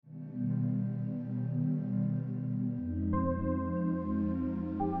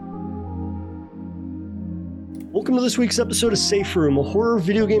Welcome to this week's episode of Safe Room, a horror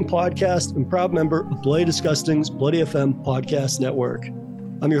video game podcast and proud member of Bloody Disgusting's Bloody FM podcast network.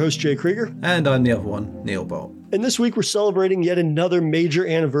 I'm your host, Jay Krieger. And I'm the other one, Neil Bolt. And this week we're celebrating yet another major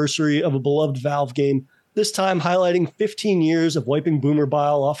anniversary of a beloved Valve game, this time highlighting 15 years of wiping boomer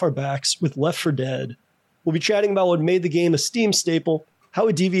bile off our backs with Left 4 Dead. We'll be chatting about what made the game a Steam staple, how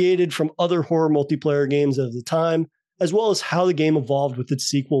it deviated from other horror multiplayer games of the time, as well as how the game evolved with its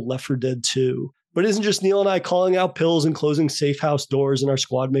sequel, Left 4 Dead 2. But it isn't just Neil and I calling out pills and closing safe house doors in our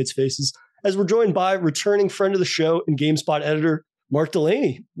squad mates' faces, as we're joined by returning friend of the show and GameSpot editor, Mark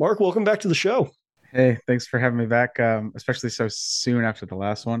Delaney. Mark, welcome back to the show. Hey, thanks for having me back, especially so soon after the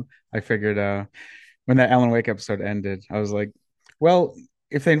last one. I figured when that Alan Wake episode ended, I was like, well,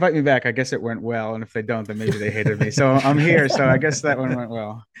 if they invite me back, I guess it went well. And if they don't, then maybe they hated me. So I'm here. So I guess that one went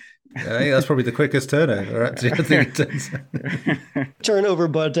well. I think that's probably the quickest turnover, actually. I think turnover,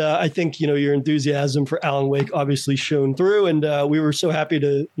 but I think, your enthusiasm for Alan Wake obviously shone through. And we were so happy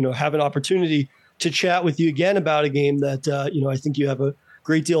to, have an opportunity to chat with you again about a game that, I think you have a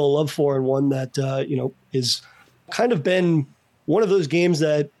great deal of love for, and one that, is kind of been one of those games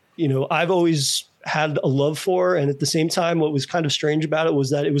that, I've always had a love for. And at the same time, what was kind of strange about it was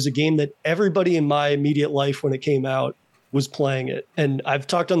that it was a game that everybody in my immediate life when it came out was playing it. And I've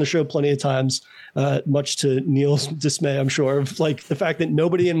talked on the show plenty of times, much to Neil's dismay, I'm sure, of like the fact that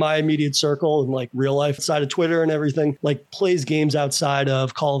nobody in my immediate circle and like real life side of Twitter and everything like plays games outside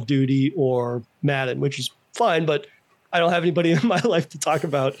of Call of Duty or Madden, which is fine, but I don't have anybody in my life to talk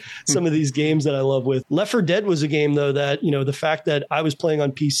about some of these games that I love with. Left 4 Dead was a game, though, that, the fact that I was playing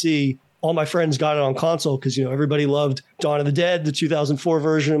on PC, all my friends got it on console because, everybody loved Dawn of the Dead, the 2004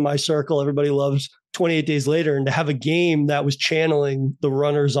 version in my circle. Everybody loved 28 Days Later. And to have a game that was channeling the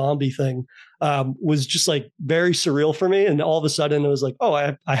runner zombie thing was just like very surreal for me. And all of a sudden it was like, oh,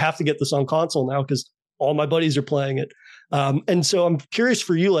 I have to get this on console now because all my buddies are playing it. And so I'm curious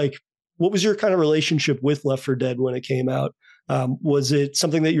for you, like, what was your kind of relationship with Left 4 Dead when it came out? Was it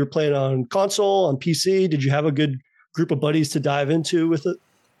something that you were playing on console, on PC? Did you have a good group of buddies to dive into with it?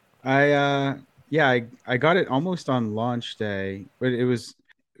 I got it almost on launch day, but it was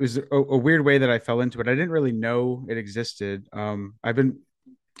a weird way that I fell into it. I didn't really know it existed. I kind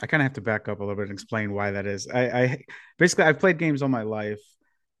of have to back up a little bit and explain why that is. Basically I've played games all my life,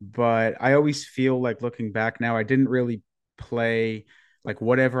 but I always feel like looking back now, I didn't really play like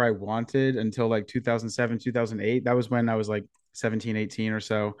whatever I wanted until like 2007, 2008. That was when I was like 17, 18 or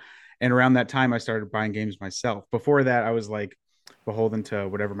so. And around that time I started buying games myself. Before that, I was like beholden to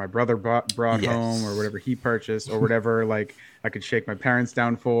whatever my brother brought home or whatever he purchased or whatever like I could shake my parents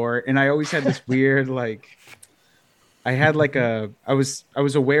down for. And I always had this weird like I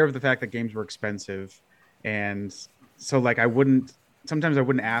was aware of the fact that games were expensive, and so like sometimes I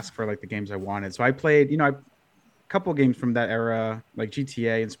wouldn't ask for like the games I wanted. So I played a couple games from that era like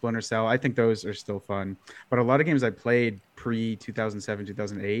GTA and Splinter Cell. I think those are still fun, but a lot of games I played pre 2007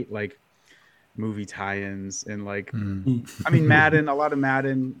 2008 like movie tie-ins and like I mean Madden, a lot of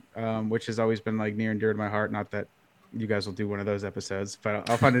Madden, which has always been like near and dear to my heart. Not that you guys will do one of those episodes, but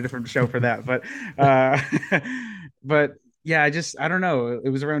I'll find a different show for that. But yeah, I don't know. It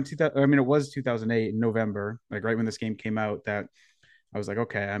was around 2000. I mean, it was 2008 in November, like right when this game came out, that I was like,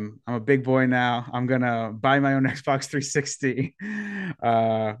 okay, I'm a big boy now. I'm gonna buy my own Xbox 360.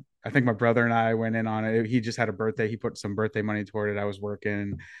 I think my brother and I went in on it. He just had a birthday. He put some birthday money toward it. I was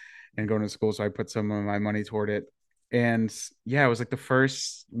working and going to school, so I put some of my money toward it. And yeah, it was like the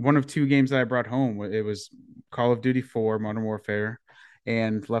first one of two games that I brought home. It was Call of Duty 4, Modern Warfare,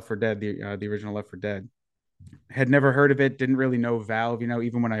 and Left 4 Dead, the original Left 4 Dead. Had never heard of it, didn't really know Valve.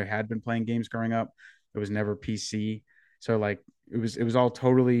 Even when I had been playing games growing up, it was never PC. So like it was all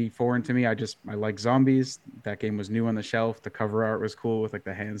totally foreign to me. I like zombies. That game was new on the shelf. The cover art was cool with like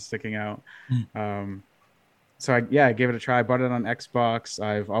the hands sticking out. So I gave it a try. I bought it on Xbox.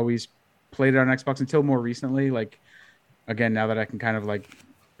 I've always played it on Xbox until more recently. Like, again, now that I can kind of like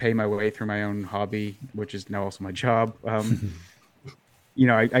pay my way through my own hobby, which is now also my job. I'll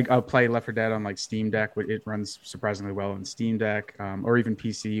play Left 4 Dead on like Steam Deck. It runs surprisingly well on Steam Deck, or even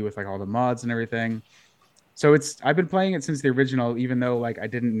PC with like all the mods and everything. So I've been playing it since the original, even though like I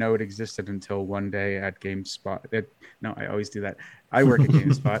didn't know it existed until one day at GameSpot. No, I always do that. I work at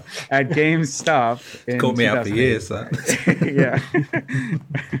GameSpot at GameStop. Caught me out for years. Yeah.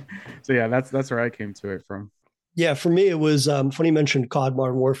 So yeah, that's where I came to it from. Yeah, for me it was funny you mentioned COD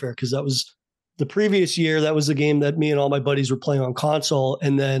Modern Warfare, because that was the previous year. That was the game that me and all my buddies were playing on console,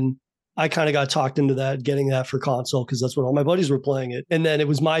 and then I kind of got talked into getting that for console because that's what all my buddies were playing it. And then it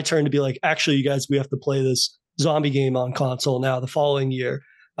was my turn to be like, actually, you guys, we have to play this zombie game on console now the following year.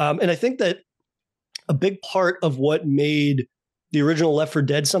 And I think that a big part of what made the original Left 4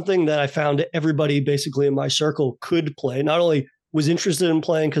 Dead something that I found everybody basically in my circle could play. Not only was interested in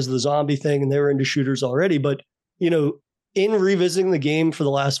playing because of the zombie thing and they were into shooters already, but, in revisiting the game for the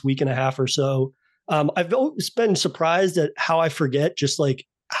last week and a half or so, I've always been surprised at how I forget just like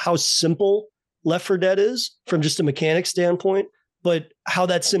how simple Left 4 Dead is from just a mechanic standpoint, but how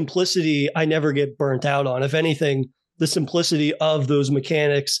that simplicity I never get burnt out on. If anything, the simplicity of those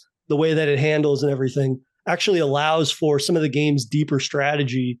mechanics, the way that it handles and everything actually allows for some of the game's deeper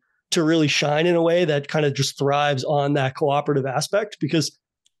strategy to really shine in a way that kind of just thrives on that cooperative aspect. Because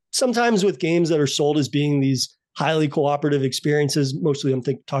sometimes with games that are sold as being these highly cooperative experiences, mostly I'm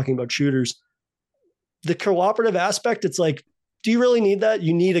talking about shooters, the cooperative aspect, it's like, do you really need that?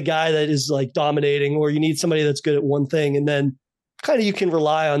 You need a guy that is like dominating, or you need somebody that's good at one thing, and then kind of you can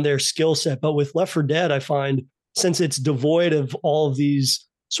rely on their skill set. But with Left 4 Dead, I find, since it's devoid of all of these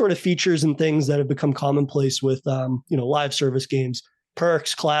sort of features and things that have become commonplace with live service games,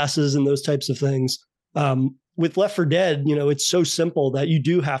 perks, classes, and those types of things, with Left 4 Dead, it's so simple that you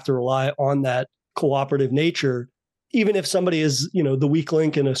do have to rely on that cooperative nature. Even if somebody is, the weak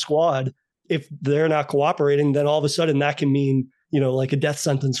link in a squad, if they're not cooperating, then all of a sudden that can mean, like a death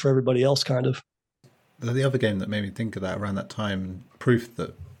sentence for everybody else, kind of. The other game that made me think of that around that time, proof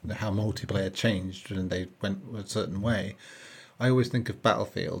that how multiplayer changed and they went a certain way, I always think of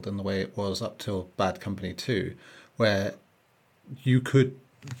Battlefield and the way it was up till Bad Company 2, where you could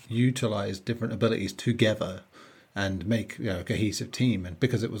utilize different abilities together and make a cohesive team, and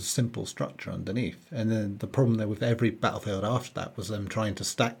because it was a simple structure underneath. And then the problem there with every Battlefield after that was them trying to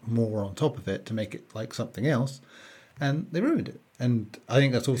stack more on top of it to make it like something else, and they ruined it. And I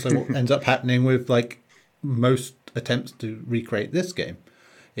think that's also what ends up happening with like most attempts to recreate this game,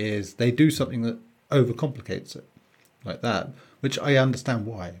 is they do something that overcomplicates it like that, which I understand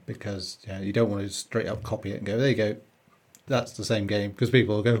why, because you don't want to straight up copy it and go, there you go, that's the same game, because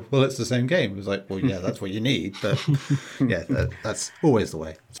people will go, well, it's the same game. It's like, well, yeah, that's what you need, but that's always the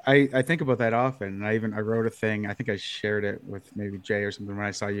way. I think about that often. I wrote a thing, I think I shared it with maybe Jay or something when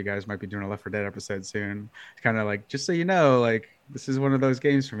I saw you guys might be doing a Left 4 Dead episode soon. It's kind of like, just so you know, like, this is one of those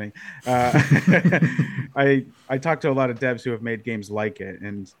games for me. I talked to a lot of devs who have made games like it,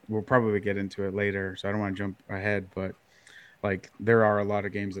 and we'll probably get into it later, so I don't want to jump ahead, but like there are a lot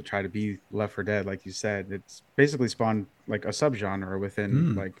of games that try to be Left 4 Dead, like you said. It's basically spawned like a subgenre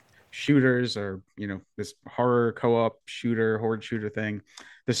within like shooters, or this horror co-op shooter, horde shooter thing.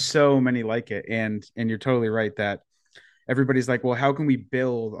 There's so many like it, and you're totally right that everybody's like, well, how can we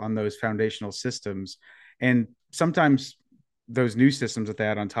build on those foundational systems? And sometimes those new systems that they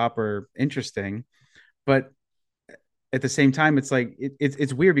add on top are interesting, but at the same time, it's like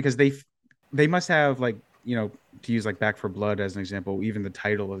it's weird because they must have like, to use like Back 4 Blood as an example, even the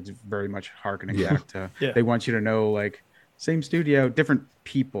title is very much harkening back to, they want you to know, like, same studio, different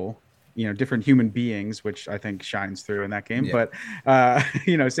people, different human beings, which I think shines through in that game. Yeah.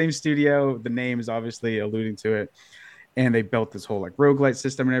 But, same studio, the name is obviously alluding to it. And they built this whole like roguelite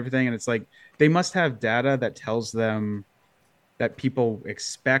system and everything. And it's like, they must have data that tells them that people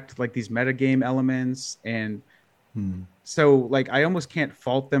expect like these metagame elements. And so like, I almost can't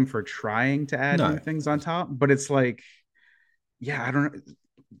fault them for trying to add new things on top, but it's like, yeah, I don't know.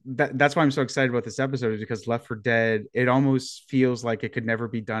 That's why I'm so excited about this episode, is because Left 4 Dead, it almost feels like it could never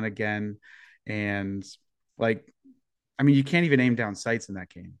be done again. And like, I mean, you can't even aim down sights in that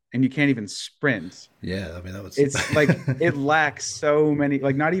game, and you can't even sprint. Yeah, I mean, it's like it lacks so many,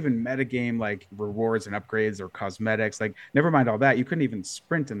 like not even metagame like rewards and upgrades or cosmetics. Like, never mind all that, you couldn't even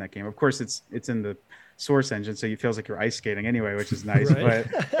sprint in that game. Of course, it's in the source engine, so it feels like you're ice skating anyway, which is nice. Right?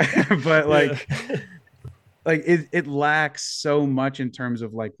 But like. Yeah. Like it lacks so much in terms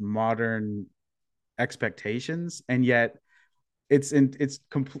of like modern expectations, and yet it's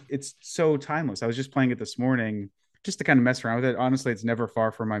so timeless. I was just playing it this morning just to kind of mess around with it. Honestly, it's never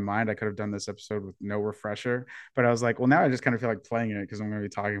far from my mind. I could have done this episode with no refresher, but I was like, well, now I just kind of feel like playing it because I'm going to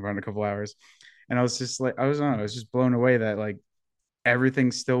be talking about it in a couple hours. And I was just like, I was just blown away that like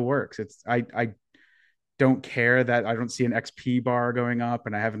everything still works. I don't care that I don't see an XP bar going up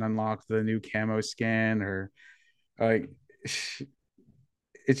and I haven't unlocked the new camo skin, or like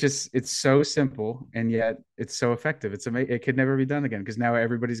it's so simple, and yet it's so effective. It's amazing. It could never be done again, because now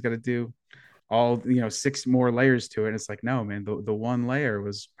everybody's got to do all 6 more layers to it. And it's like, no, man, the one layer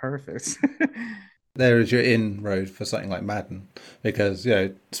was perfect. There is your inroad for something like Madden, because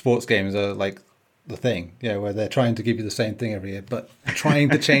sports games are like the thing, where they're trying to give you the same thing every year, but trying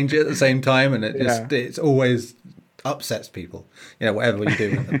to change it at the same time, and it's always upsets people, whatever you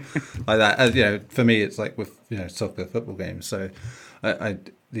do with them like that. As for me, it's like with soccer, football games. So I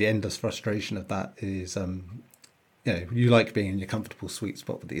the endless frustration of that is, you like being in your comfortable sweet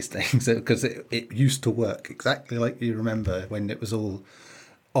spot with these things because it used to work exactly like you remember when it was all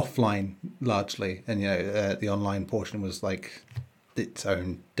offline largely, and the online portion was like its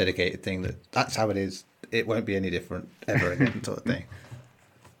own dedicated thing. That's how it is. It won't be any different ever again, sort of thing.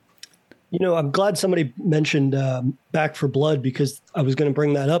 I'm glad somebody mentioned Back for Blood, because I was going to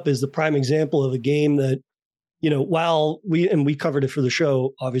bring that up as the prime example of a game that, while we covered it for the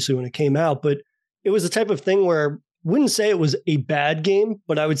show, obviously when it came out, but it was the type of thing where I wouldn't say it was a bad game,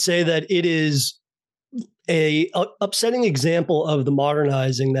 but I would say that it is a upsetting example of the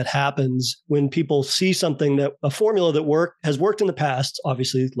modernizing that happens when people see something, that a formula that has worked in the past,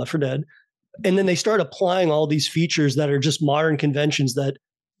 obviously Left 4 Dead, and then they start applying all these features that are just modern conventions that,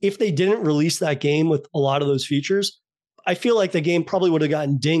 if they didn't release that game with a lot of those features, I feel like the game probably would have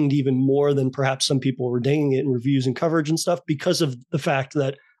gotten dinged even more than perhaps some people were dinging it in reviews and coverage and stuff, because of the fact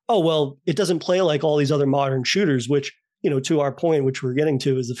that, oh, well, it doesn't play like all these other modern shooters, which, to our point, which we're getting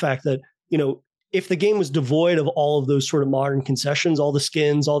to, is the fact that, if the game was devoid of all of those sort of modern concessions, all the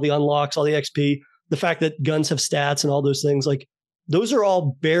skins, all the unlocks, all the XP, the fact that guns have stats and all those things, like those are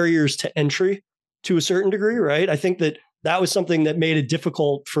all barriers to entry to a certain degree, right? I think that was something that made it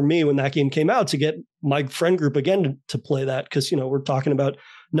difficult for me when that game came out to get my friend group again to play that. Because, we're talking about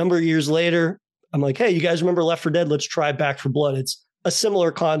a number of years later. I'm like, hey, you guys remember Left 4 Dead? Let's try Back for Blood. It's a similar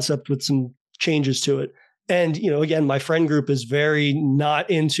concept with some changes to it. And, again, my friend group is very not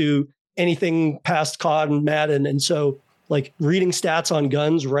into anything past COD and Madden. And so, like, reading stats on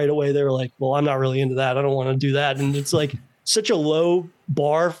guns right away, they were like, well, I'm not really into that. I don't want to do that. And it's like such a low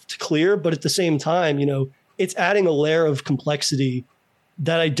bar to clear. But at the same time, it's adding a layer of complexity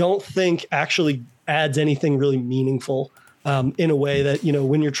that I don't think actually adds anything really meaningful, in a way that,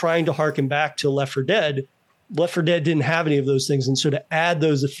 when you're trying to harken back to Left 4 Dead didn't have any of those things. And so to add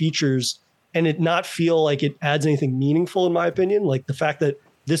those features and it not feel like it adds anything meaningful, in my opinion, like the fact that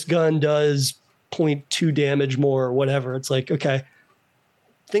this gun does 0.2 damage more or whatever, it's like, okay,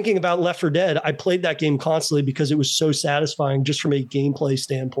 thinking about Left 4 Dead, I played that game constantly because it was so satisfying just from a gameplay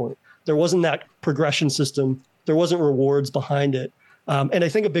standpoint. There wasn't that progression system. There wasn't rewards behind it. And I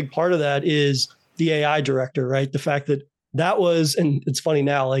think a big part of that is the AI director, right? The fact that was, and it's funny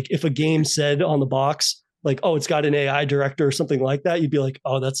now, like if a game said on the box, like, oh, it's got an AI director or something like that, you'd be like,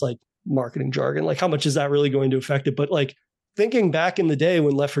 oh, that's like marketing jargon. Like, how much is that really going to affect it? But like thinking back in the day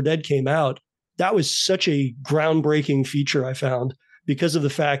when Left 4 Dead came out, that was such a groundbreaking feature, I found, because of the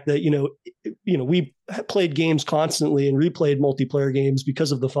fact that, we played games constantly and replayed multiplayer games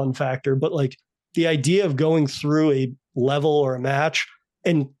because of the fun factor. But like the idea of going through a level or a match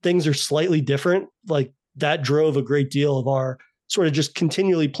and things are slightly different, like that drove a great deal of our sort of just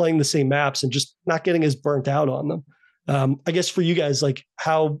continually playing the same maps and just not getting as burnt out on them. I guess for you guys, like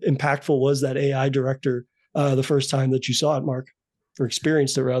how impactful was that AI director the first time that you saw it, Mark, or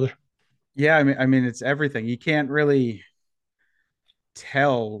experienced it rather? Yeah, I mean, it's everything. You can't really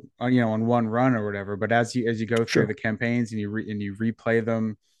tell, on one run or whatever, but as you go through Sure. the campaigns and you replay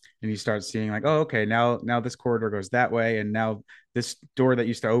them, and you start seeing like, oh, okay, now this corridor goes that way, and now this door that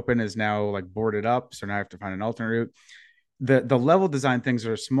used to open is now like boarded up, so now I have to find an alternate route. The level design things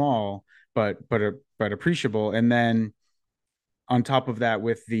are small, but appreciable. And then on top of that,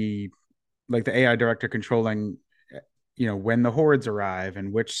 with the AI director controlling, when the hordes arrive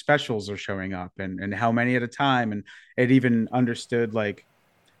and which specials are showing up and how many at a time. And it even understood, like,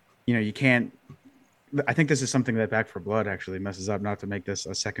 you can't, I think this is something that Back 4 Blood actually messes up, not to make this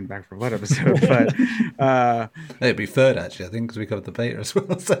a second Back 4 Blood episode, but it'd be third actually, I think, because we covered the beta as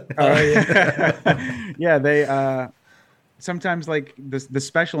well. So. Yeah. Yeah, they sometimes, like, the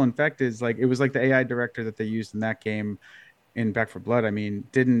special effect is like, it was like the AI director that they used in that game in Back 4 Blood, I mean,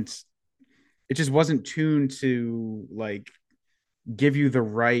 it just wasn't tuned to like give you the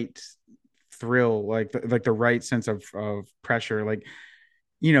right thrill, like the right sense of pressure. Like,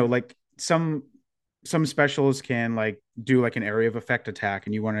 like some specials can like do like an area of effect attack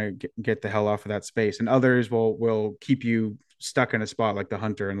and you want to get the hell off of that space, and others will keep you stuck in a spot, like the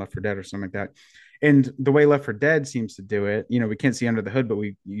hunter in Left 4 Dead or something like that. And the way Left 4 Dead seems to do it, we can't see under the hood, but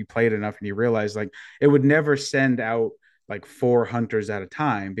you play it enough and you realize like it would never send out like 4 hunters at a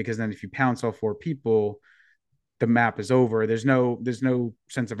time, because then if you pounce all 4 people, the map is over. There's no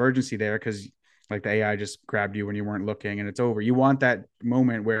sense of urgency there, because like the AI just grabbed you when you weren't looking and it's over. You want that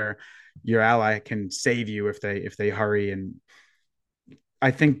moment where your ally can save you if they hurry. And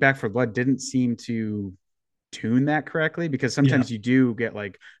I think Back 4 Blood didn't seem to tune that correctly, because sometimes you do get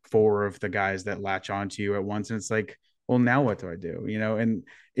like 4 of the guys that latch onto you at once, and it's like, well, now what do I do? And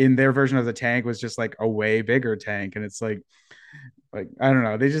in their version of the tank was just like a way bigger tank, and it's like, Like, I don't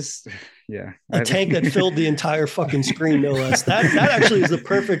know. They just, yeah. A tank that filled the entire fucking screen, no less. That actually is the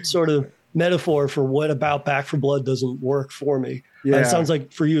perfect sort of metaphor for what about Back for Blood doesn't work for me. It sounds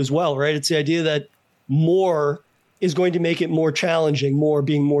like for you as well, right? It's the idea that more is going to make it more challenging, more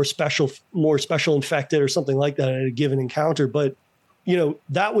being more special infected or something like that at a given encounter. But, you know,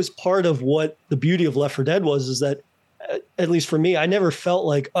 that was part of what the beauty of Left 4 Dead was, is that, at least for me, I never felt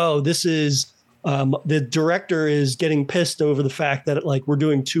like, oh, this is the director is getting pissed over the fact that like we're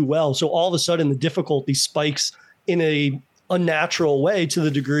doing too well. So all of a sudden the difficulty spikes in a unnatural way to the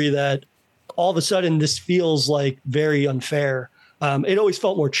degree that all of a sudden this feels like very unfair. It always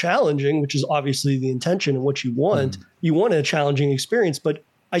felt more challenging, which is obviously the intention and what you want. You want a challenging experience, but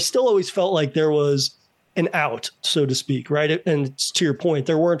I still always felt like there was an out, so to speak, right? And it's to your point,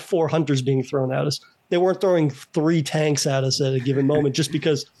 there weren't 4 hunters being thrown at us. They weren't throwing 3 tanks at us at a given moment just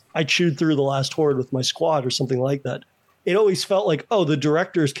because I chewed through the last horde with my squad or something like that. It always felt like, oh, the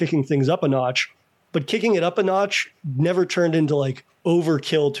director is kicking things up a notch, but kicking it up a notch never turned into like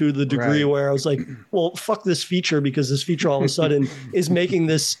overkill to the degree where I was like, well, fuck this feature, because this feature all of a sudden is making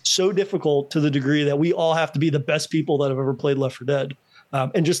this so difficult to the degree that we all have to be the best people that have ever played Left 4 Dead.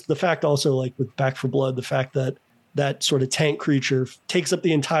 And just the fact also, like with Back 4 Blood, the fact that that sort of tank creature takes up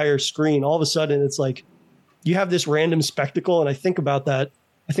the entire screen, all of a sudden it's like you have this random spectacle. And I think about that.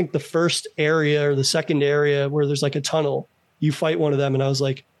 I think the first area or the second area where there's like a tunnel, you fight one of them. And I was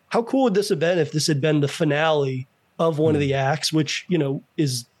like, how cool would this have been if this had been the finale of one of the acts, which, you know,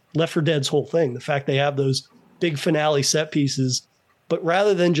 is Left 4 Dead's whole thing. The fact they have those big finale set pieces, but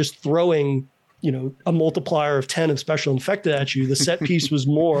rather than just throwing, you know, a multiplier of 10 of special infected at you, the set piece was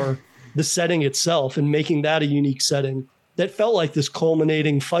more the setting itself and making that a unique setting that felt like this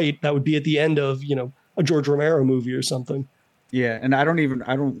culminating fight that would be at the end of, you know, a George Romero movie or something. Yeah, and I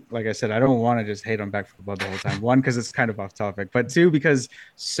don't, like I said, I don't want to just hate on Back 4 Blood the whole time. One, because it's kind of off topic, but two, because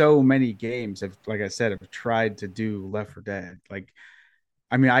so many games have, like I said, have tried to do Left 4 Dead. Like,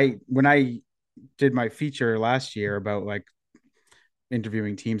 I mean, when I did my feature last year about like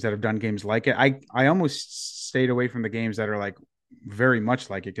interviewing teams that have done games like it, I almost stayed away from the games that are like very much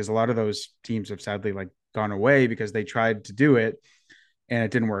like it, because a lot of those teams have sadly like gone away because they tried to do it and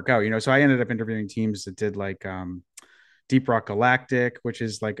it didn't work out, you know. So I ended up interviewing teams that did like Deep Rock Galactic, which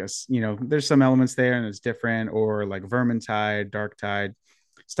is like there's some elements there and it's different, or like Vermintide, Darktide,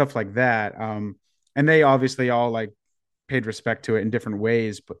 stuff like that. And they obviously all like paid respect to it in different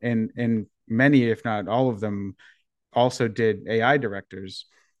ways, but and many, if not all of them, also did AI directors.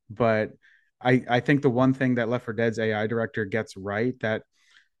 But I think the one thing that Left 4 Dead's AI director gets right, that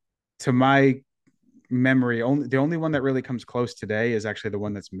to my memory, the only one that really comes close today is actually the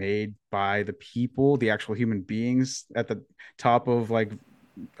one that's made by the people, the actual human beings at the top of like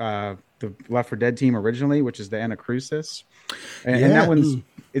the Left 4 Dead team originally, which is the Anacrusis. And that one's,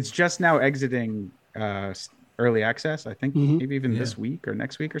 it's just now exiting early access, I think maybe even this week or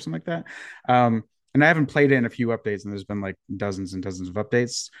next week or something like that. And I haven't played it in a few updates, and there's been like dozens and dozens of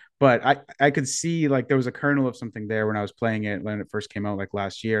updates, but I could see like there was a kernel of something there when I was playing it when it first came out like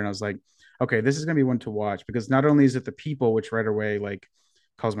last year, and I was like, okay, this is going to be one to watch, because not only is it the people, which right away like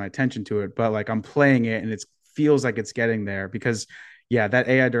calls my attention to it, but like I'm playing it and it feels like it's getting there, because that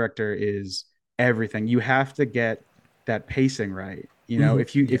AI director is everything. You have to get that pacing right. You know,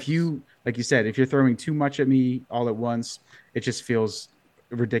 if you, like you said, if you're throwing too much at me all at once, it just feels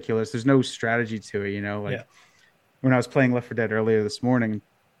ridiculous. There's no strategy to it, you know. Like when I was playing Left 4 Dead earlier this morning,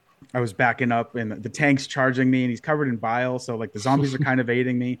 I was backing up and the tank's charging me and he's covered in bile. So like the zombies are kind of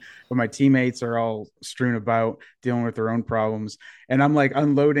aiding me, but my teammates are all strewn about dealing with their own problems. And I'm like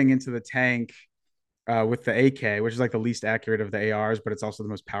unloading into the tank with the AK, which is like the least accurate of the ARs, but it's also the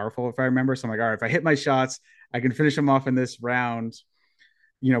most powerful, if I remember. So I'm like, all right, if I hit my shots, I can finish them off in this round,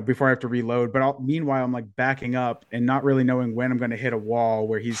 you know, before I have to reload. But meanwhile, I'm like backing up and not really knowing when I'm going to hit a wall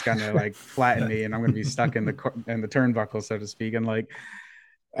where he's going to like flatten me and I'm going to be stuck in the turnbuckle, so to speak. And like,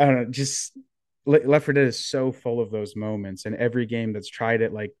 I don't know, just Left 4 Dead is so full of those moments, and every game that's tried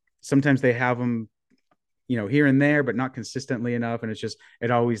it, like sometimes they have them, you know, here and there, but not consistently enough. And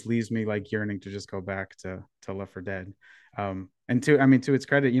it always leaves me like yearning to just go back to Left 4 Dead. And to its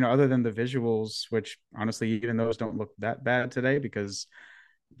credit, you know, other than the visuals, which honestly, even those don't look that bad today because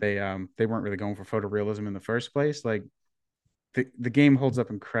they weren't really going for photorealism in the first place. Like the game holds up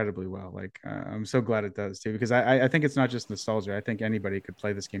incredibly well. Like I'm so glad it does too, because I think it's not just nostalgia. I think anybody could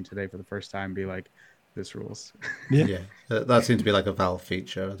play this game today for the first time and be like, this rules. That seems to be like a Valve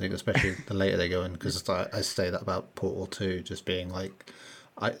feature, I think, especially the later they go in, because I say that about Portal 2 just being like,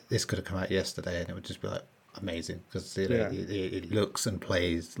 this could have come out yesterday and it would just be like amazing, because it looks and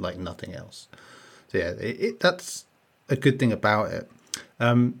plays like nothing else. So that's a good thing about it.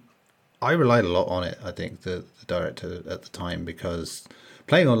 I relied a lot on it, I think, the director at the time, because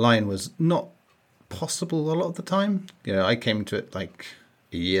playing online was not possible a lot of the time. I came to it like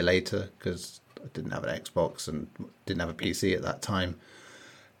a year later because I didn't have an Xbox and didn't have a PC at that time.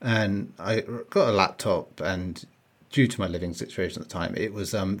 And I got a laptop, and due to my living situation at the time, it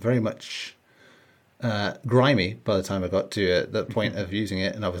was very much grimy by the time I got to the point of using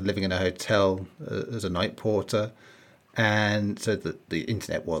it. And I was living in a hotel as a night porter. And so the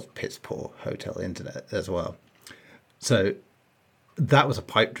internet was piss poor hotel internet as well. So that was a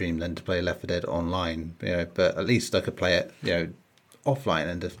pipe dream then, to play Left 4 Dead online, but at least I could play it, offline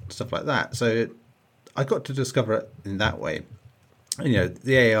and stuff like that. So I got to discover it in that way. And,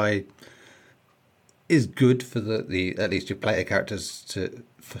 the AI is good for the at least your player characters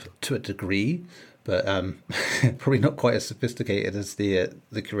to a degree, but probably not quite as sophisticated as the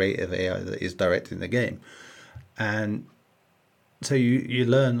creative AI that is directing the game. And so you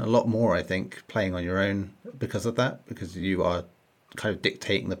learn a lot more, I think, playing on your own because of that, because you are kind of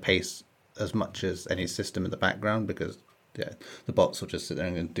dictating the pace as much as any system in the background, because the bots will just sit there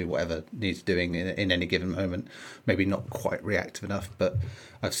and do whatever needs doing in any given moment. Maybe not quite reactive enough, but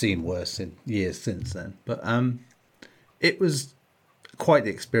I've seen worse in years since then. But it was quite the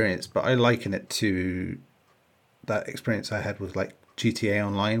experience, but I liken it to that experience I had with like GTA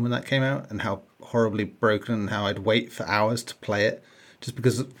Online when that came out, and how horribly broken, and how I'd wait for hours to play it just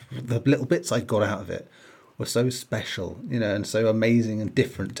because the little bits I got out of it were so special, and so amazing and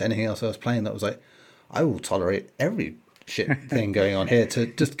different to anything else I was playing. That was like, I will tolerate every shit thing going on here to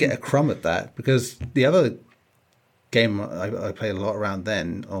just get a crumb at that. Because the other game I played a lot around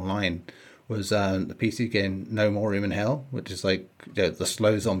then online was the PC game No More Room in Hell, which is like the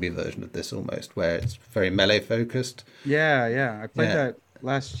slow zombie version of this almost, where it's very melee focused. Yeah. I played that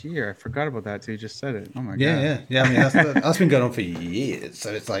last year. I forgot about that till you just said it. Oh my god. Yeah. I mean, that's been going on for years.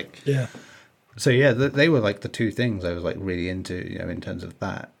 So it's like, So they were like the two things I was like really into, in terms of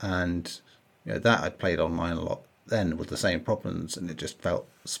that. And that I'd played online a lot then with the same problems, and it just felt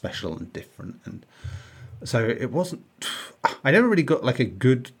special and different. And so it wasn't. I never really got like a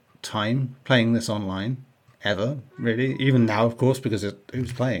good time playing this online ever, really. Even now, of course, because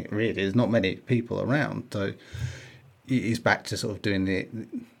who's playing it really? There's not many people around. So he's back to sort of doing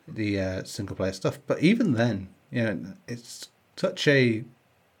the single player stuff. But even then, it's such a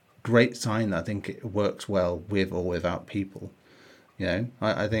great sign that I think it works well with or without people.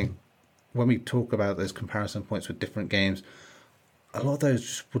 I think when we talk about those comparison points with different games, a lot of those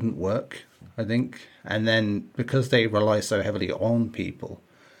just wouldn't work, I think. And then because they rely so heavily on people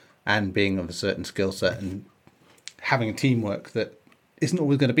and being of a certain skill set and having teamwork that isn't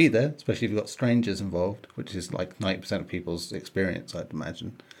always going to be there, especially if you've got strangers involved, which is like 90% of people's experience, I'd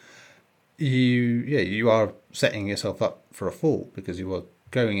imagine, you are setting yourself up for a fall, because you are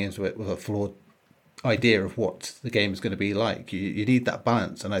going into it with a flawed idea of what the game is going to be like. You need that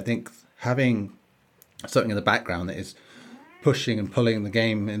balance, and I think having something in the background that is pushing and pulling the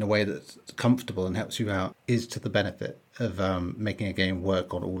game in a way that's comfortable and helps you out is to the benefit of making a game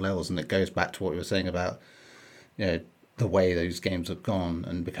work on all levels. And it goes back to what we were saying about the way those games have gone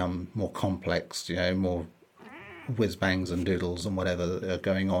and become more complex, more whiz bangs and doodles and whatever are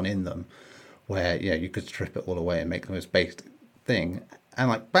going on in them, where you could strip it all away and make the most basic thing. And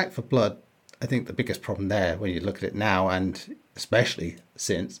like Back 4 Blood, I think the biggest problem there, when you look at it now, and especially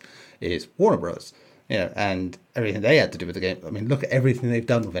since, is Warner Bros. And everything they had to do with the game. I mean, look at everything they've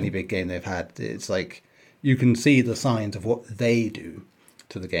done with any big game they've had. It's like you can see the signs of what they do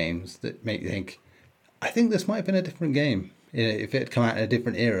to the games that make you think, I think this might have been a different game if it had come out in a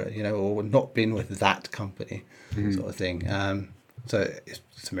different era, or not been with that company, sort of thing. So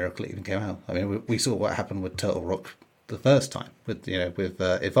it's a miracle it even came out. I mean, we saw what happened with Turtle Rock the first time with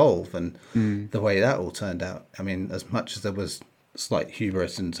Evolve and the way that all turned out. I mean, as much as there was slight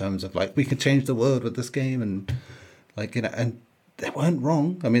hubris in terms of like, we can change the world with this game, and like, and they weren't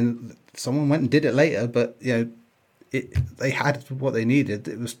wrong. I mean, someone went and did it later, but they had what they needed.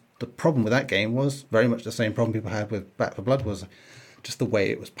 It was, the problem with that game was very much the same problem people had with Back 4 Blood, was just the way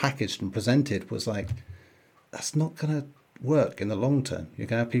it was packaged and presented was like, that's not going to work in the long term. You're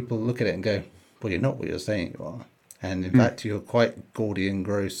going to have people look at it and go, well, you're not what you're saying you are. And in fact, you're quite gaudy and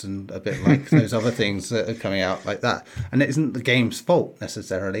gross and a bit like those other things that are coming out like that. And it isn't the game's fault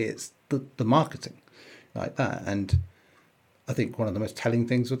necessarily. It's the marketing like that. And I think one of the most telling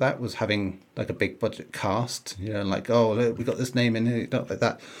things with that was having like a big budget cast, like, oh, look, we got this name in here, like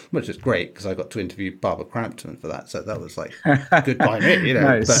that, which is great because I got to interview Barbara Crampton for that. So that was like good by me,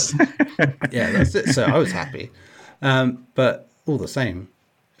 Nice. But yeah, that's it. So I was happy. But all the same,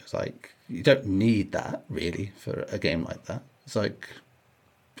 It's like, you don't need that really for a game like that. It's like,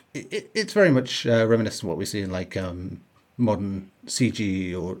 it's very much reminiscent of what we see in like modern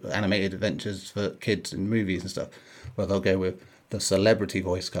CG or animated adventures for kids in movies and stuff, where they'll go with the celebrity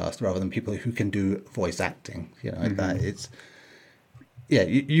voice cast rather than people who can do voice acting, like that. It's,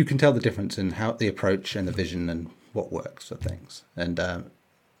 you can tell the difference in how the approach and the vision and what works for things. And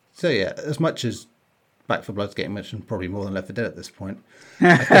so yeah, as much as Back 4 Blood's getting mentioned, probably more than Left 4 Dead at this point,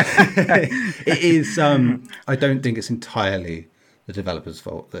 it is. I don't think it's entirely the developers'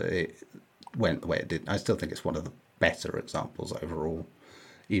 fault that it went the way it did. I still think it's one of the better examples overall,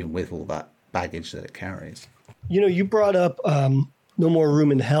 even with all that baggage that it carries. You brought up No More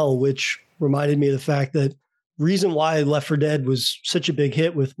Room in Hell, which reminded me of the fact that reason why Left 4 Dead was such a big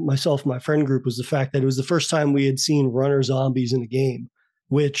hit with myself and my friend group was the fact that it was the first time we had seen runner zombies in a game,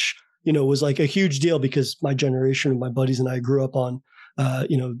 which, was like a huge deal because my generation, my buddies and I grew up on,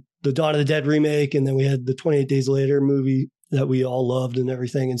 the Dawn of the Dead remake. And then we had the 28 Days Later movie that we all loved and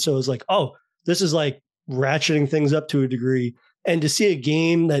everything. And so it was like, oh, this is like ratcheting things up to a degree. And to see a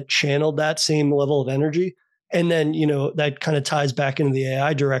game that channeled that same level of energy. And then, that kind of ties back into the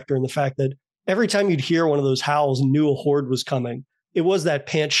AI director and the fact that every time you'd hear one of those howls and knew a horde was coming, it was that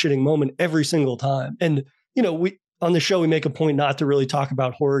pants shitting moment every single time. And, we on the show, we make a point not to really talk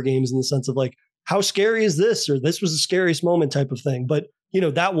about horror games in the sense of like, how scary is this? Or this was the scariest moment type of thing. But,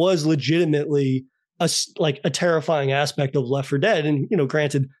 that was legitimately a terrifying aspect of Left 4 Dead. And,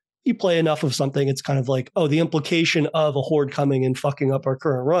 granted, you play enough of something, it's kind of like, oh, the implication of a horde coming and fucking up our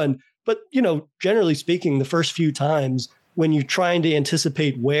current run. But, generally speaking, the first few times when you're trying to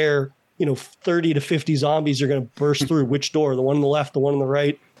anticipate where, 30 to 50 zombies are going to burst through which door, the one on the left, the one on the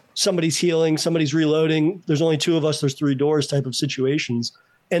right, somebody's healing, somebody's reloading. There's only two of us. There's three doors type of situations.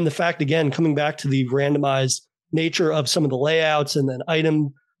 And the fact, again, coming back to the randomized nature of some of the layouts and then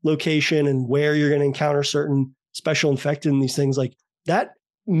item location and where you're going to encounter certain special infected and these things like that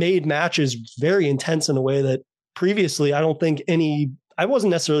made matches very intense in a way that previously I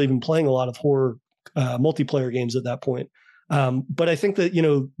wasn't necessarily even playing a lot of horror multiplayer games at that point. But I think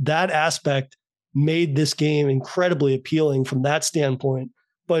that, that aspect made this game incredibly appealing from that standpoint.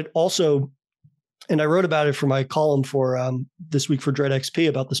 But also, and I wrote about it for my column for this week for Dread XP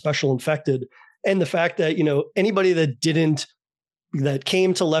about the special infected and the fact that, anybody that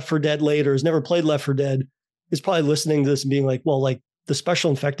came to Left 4 Dead later, has never played Left 4 Dead, is probably listening to this and being like, well, like the special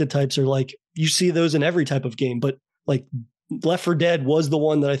infected types are like, you see those in every type of game, but like Left 4 Dead was the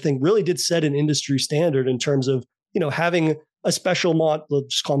one that I think really did set an industry standard in terms of, having a special let's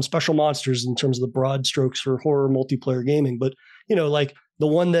just call them special monsters in terms of the broad strokes for horror multiplayer gaming. But, like the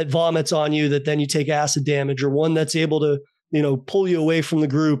one that vomits on you, that then you take acid damage, or one that's able to, pull you away from the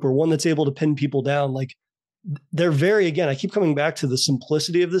group, or one that's able to pin people down. Like they're again, I keep coming back to the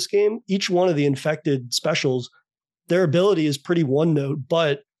simplicity of this game. Each one of the infected specials, their ability is pretty one note,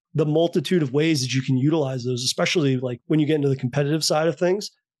 but the multitude of ways that you can utilize those, especially like when you get into the competitive side of things,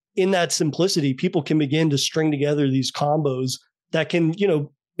 in that simplicity, people can begin to string together these combos that can,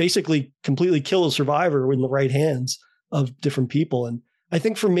 basically completely kill a survivor in the right hands of different people. And I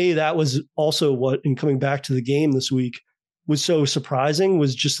think for me, that was also what, in coming back to the game this week, was so surprising,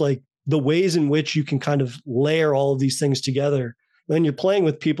 was just like the ways in which you can kind of layer all of these things together. When you're playing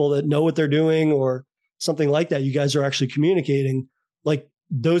with people that know what they're doing or something like that, you guys are actually communicating, like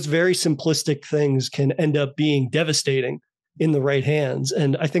those very simplistic things can end up being devastating in the right hands.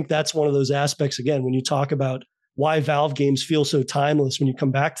 And I think that's one of those aspects, again, when you talk about why Valve games feel so timeless when you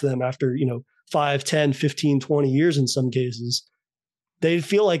come back to them after, 5, 10, 15, 20 years in some cases, they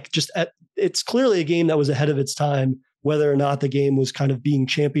feel like it's clearly a game that was ahead of its time, whether or not the game was kind of being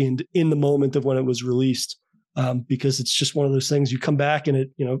championed in the moment of when it was released. Because it's just one of those things you come back and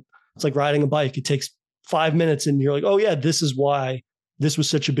it's like riding a bike. It takes 5 minutes and you're like, oh yeah, this is why this was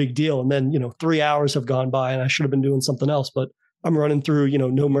such a big deal. And then, 3 hours have gone by and I should have been doing something else, but I'm running through,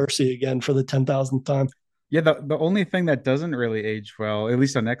 No Mercy again for the 10,000th time. Yeah. The only thing that doesn't really age well, at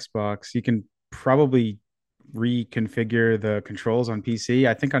least on Xbox, you can probably reconfigure the controls on PC.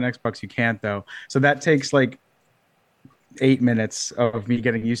 I think on Xbox you can't though. So that takes like 8 minutes of me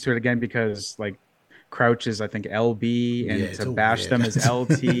getting used to it again, because like crouch is I think LB and to bash them is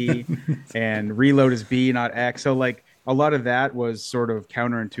LT and reload is B, not X. So like a lot of that was sort of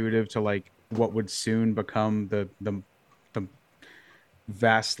counterintuitive to like what would soon become the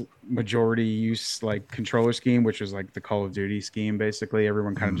vast majority use like controller scheme, which was like the Call of Duty scheme. Basically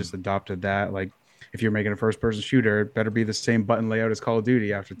everyone kind of just adopted that. Like if you're making a first person shooter, it better be the same button layout as Call of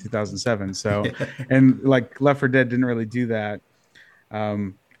Duty after 2007. So and like Left 4 Dead didn't really do that.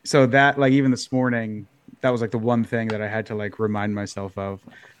 So that, like, even this morning that was like the one thing that I had to like remind myself of.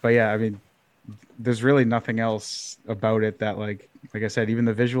 But yeah, I mean, there's really nothing else about it that like I said, even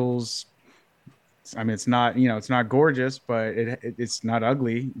the visuals. I mean, it's not, it's not gorgeous, but it's not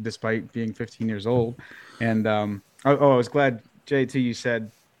ugly despite being 15 years old. And I was glad, JT, you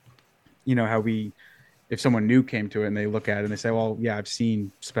said, how if someone new came to it and they look at it and they say, well, yeah, I've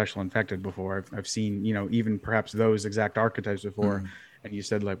seen Special Infected before. I've seen, even perhaps those exact archetypes before. Mm. And you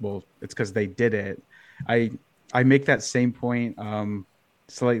said like, well, it's because they did it. I make that same point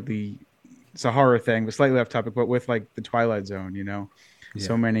slightly. It's a horror thing, but slightly off topic, but with like the Twilight Zone, yeah.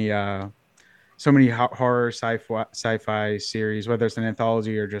 So many horror sci-fi series, whether it's an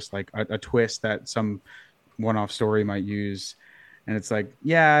anthology or just like a twist that some one-off story might use. And it's like,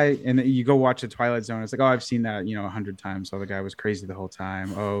 yeah, and you go watch the Twilight Zone. It's like, oh, I've seen that, 100 times. Oh, the guy was crazy the whole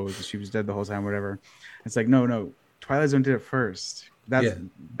time. Oh, she was dead the whole time, whatever. It's like, no, Twilight Zone did it first.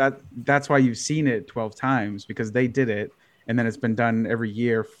 That's why you've seen it 12 times, because they did it, and then it's been done every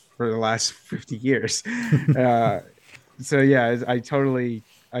year for the last 50 years. So yeah, I totally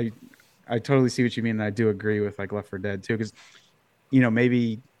see what you mean, and I do agree with like Left 4 Dead too, because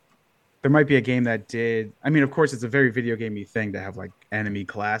maybe there might be a game that did. I mean, of course, it's a very video gamey thing to have like enemy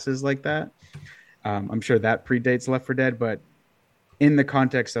classes like that. I'm sure that predates Left 4 Dead, but in the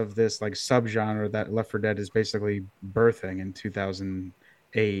context of this like subgenre that Left 4 Dead is basically birthing in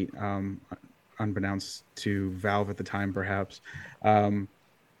 2008, unbeknownst to Valve at the time, perhaps.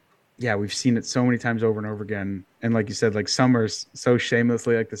 Yeah, we've seen it so many times over and over again, and like you said, like some are so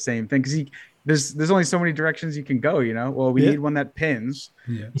shamelessly like the same thing, because there's only so many directions you can go, Well, we need one that pins,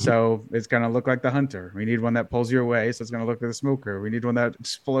 so it's gonna look like the hunter. We need one that pulls you away, so it's gonna look like the smoker. We need one that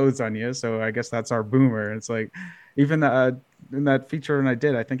explodes on you, so I guess that's our boomer. And it's like, even in that feature, and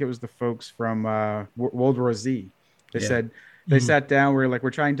I think it was the folks from World War Z. They said they sat down.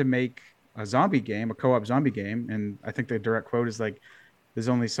 We're trying to make a zombie game, a co-op zombie game, and I think the direct quote is like, there's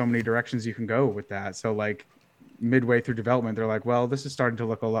only so many directions you can go with that. So like midway through development, they're like, well, this is starting to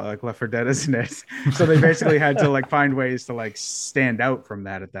look a lot like Left 4 Dead, isn't it? So they basically had to like find ways to like stand out from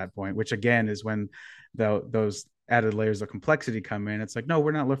that at that point, which again is when those added layers of complexity come in. It's like, no,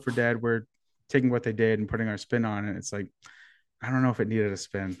 we're not Left 4 Dead. We're taking what they did and putting our spin on it. It's like, I don't know if it needed a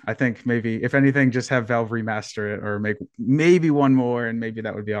spin. I think maybe, if anything, just have Valve remaster it or make maybe one more, and maybe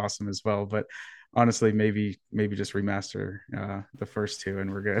that would be awesome as well. But honestly, maybe just remaster the first two and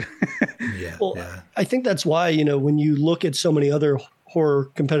we're good. I think that's why, when you look at so many other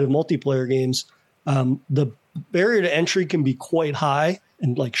horror competitive multiplayer games, the barrier to entry can be quite high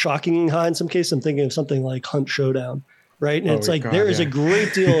and like shockingly high in some cases. I'm thinking of something like Hunt Showdown, right? And it's like, there is a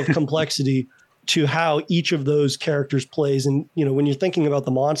great deal of complexity to how each of those characters plays. And, when you're thinking about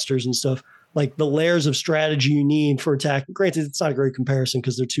the monsters and stuff, like the layers of strategy you need for attack. Granted, it's not a great comparison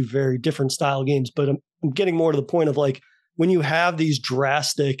because they're two very different style games, but I'm getting more to the point of like, when you have these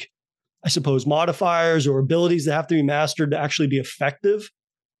drastic, I suppose, modifiers or abilities that have to be mastered to actually be effective,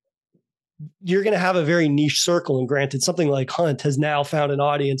 you're going to have a very niche circle. And granted, something like Hunt has now found an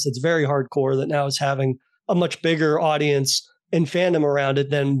audience that's very hardcore, that now is having a much bigger audience and fandom around it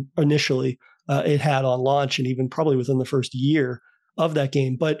than initially it had on launch, and even probably within the first year of that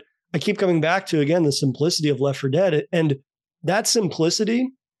game. But I keep coming back to, again, the simplicity of Left 4 Dead, and that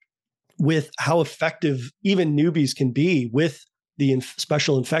simplicity with how effective even newbies can be with the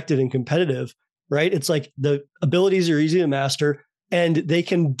special infected and competitive, right? It's like the abilities are easy to master, and they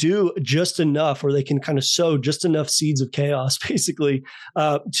can do just enough, or they can kind of sow just enough seeds of chaos, basically,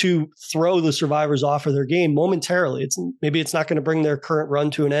 to throw the survivors off of their game momentarily. Maybe it's not going to bring their current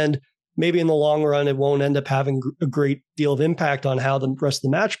run to an end. Maybe in the long run, it won't end up having a great deal of impact on how the rest of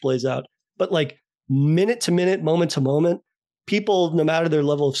the match plays out. But like minute to minute, moment to moment, people, no matter their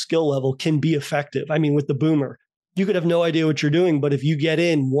level of skill level, can be effective. I mean, with the boomer, you could have no idea what you're doing, but if you get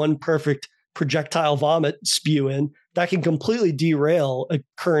in one perfect projectile vomit spew in, that can completely derail a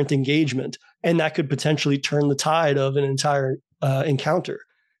current engagement. And that could potentially turn the tide of an entire encounter.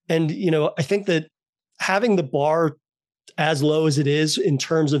 And, I think that having the bar as low as it is in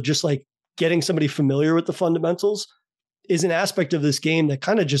terms of just like getting somebody familiar with the fundamentals is an aspect of this game that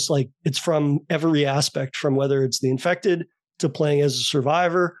kind of just like, it's from every aspect, from whether it's the infected to playing as a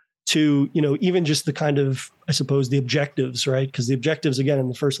survivor to, even just the kind of, I suppose, the objectives, right? Because the objectives, again, in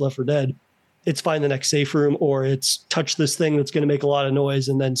the first Left 4 Dead, it's find the next safe room, or it's touch this thing that's going to make a lot of noise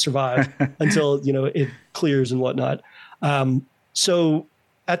and then survive until, it clears and whatnot. So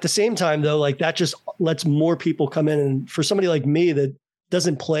at the same time, though, like that just lets more people come in. And for somebody like me that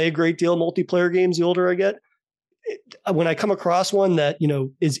doesn't play a great deal of multiplayer games, the older I get, when I come across one that,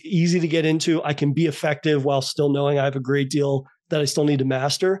 is easy to get into, I can be effective while still knowing I have a great deal that I still need to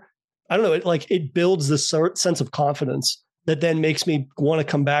master. I don't know, it builds this sense of confidence that then makes me want to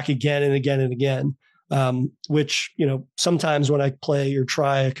come back again and again and again. Which, sometimes when I play or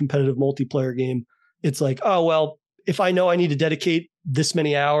try a competitive multiplayer game, it's like, oh, well, if I know I need to dedicate this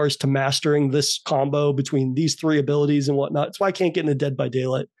many hours to mastering this combo between these three abilities and whatnot, it's why I can't get into Dead by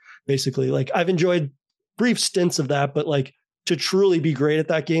Daylight, basically. Like, I've enjoyed brief stints of that, but like to truly be great at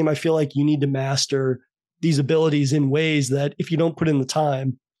that game, I feel like you need to master these abilities in ways that if you don't put in the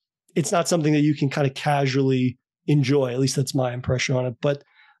time, it's not something that you can kind of casually enjoy. At least that's my impression on it. But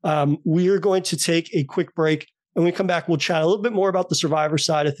we are going to take a quick break. And when we come back, we'll chat a little bit more about the Survivor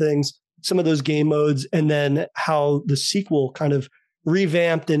side of things, some of those game modes, and then how the sequel kind of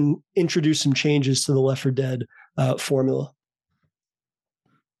revamped and introduced some changes to the Left 4 Dead formula.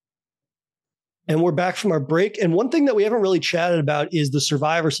 And we're back from our break. And one thing that we haven't really chatted about is the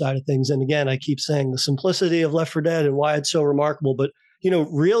Survivor side of things. And again, I keep saying the simplicity of Left 4 Dead and why it's so remarkable. But,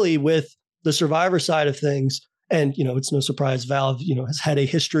 really with the Survivor side of things, and, it's no surprise Valve, has had a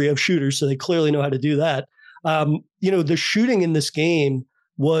history of shooters, so they clearly know how to do that. The shooting in this game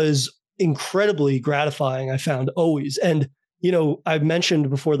was incredibly gratifying, I found, always. And, I've mentioned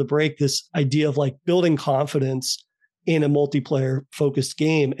before the break this idea of like building confidence in a multiplayer focused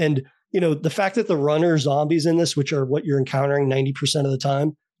game. And, the fact that the runner zombies in this, which are what you're encountering 90% of the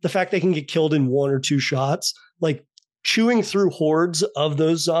time, the fact they can get killed in one or two shots, like chewing through hordes of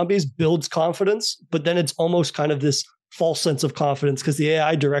those zombies builds confidence, but then it's almost kind of this false sense of confidence because the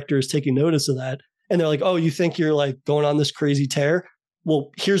AI director is taking notice of that. And they're like, oh, you think you're like going on this crazy tear? Well,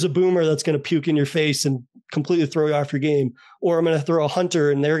 here's a boomer that's going to puke in your face and completely throw you off your game. Or I'm going to throw a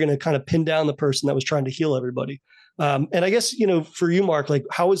hunter and they're going to kind of pin down the person that was trying to heal everybody. And I guess, for you, Mark, like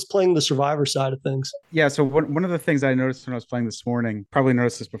how is playing the Survivor side of things? Yeah. So one of the things I noticed when I was playing this morning, probably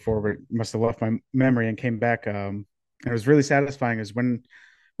noticed this before, but it must have left my memory and came back. And it was really satisfying is when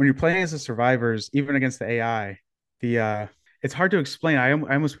you're playing as the survivors, even against the AI, it's hard to explain. I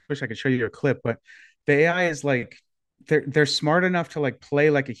almost wish I could show you a clip, but the AI is like, they're smart enough to like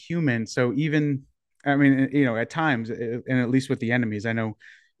play like a human. So even, I mean, at times, and at least with the enemies, I know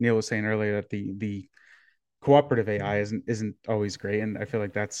Neil was saying earlier that the cooperative AI isn't always great, and I feel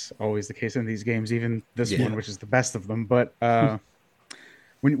like that's always the case in these games, even this one, which is the best of them. But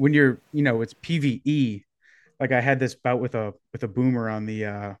when you're, it's PvE. Like I had this bout with a boomer on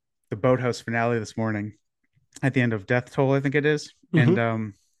the Boathouse finale this morning, at the end of Death Toll, I think it is,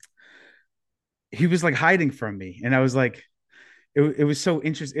 and he was like hiding from me, and I was like, it was so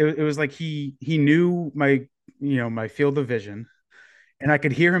interesting. It was like he knew my my field of vision, and I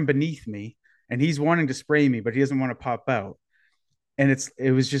could hear him beneath me. And he's wanting to spray me, but he doesn't want to pop out. And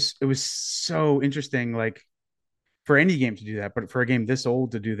it was so interesting, like for any game to do that, but for a game this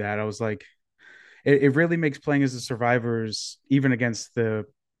old to do that, I was like, it really makes playing as the survivors, even against the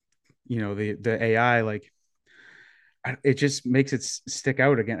the AI, like it just makes it stick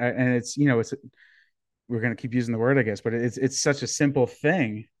out again. And it's we're gonna keep using the word, I guess, but it's such a simple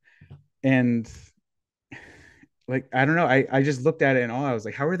thing, and like, I don't know. I just looked at it and I was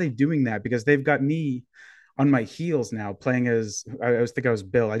like, how are they doing that? Because they've got me on my heels now playing as I was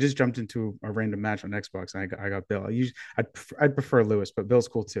Bill. I just jumped into a random match on Xbox and I got Bill. I'd prefer Lewis, but Bill's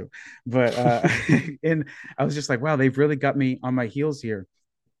cool too. But and I was just like, wow, they've really got me on my heels here.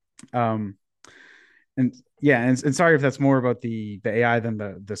 And yeah, and sorry if that's more about the AI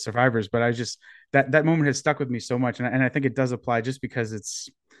than the survivors, but I just that moment has stuck with me so much, and I think it does apply just because it's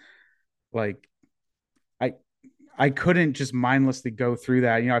like I couldn't just mindlessly go through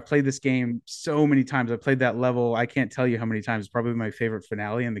that. I played this game so many times. I played that level. I can't tell you how many times. It's probably my favorite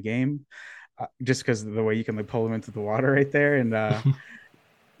finale in the game, just because of the way you can like pull them into the water right there. And I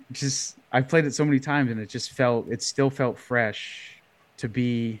played it so many times, and it still felt fresh to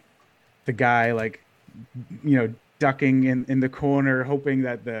be the guy like, ducking in the corner, hoping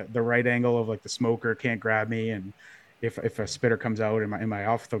that the right angle of like the smoker can't grab me, and if a spitter comes out, am I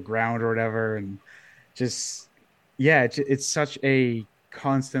off the ground or whatever, and just. Yeah, it's such a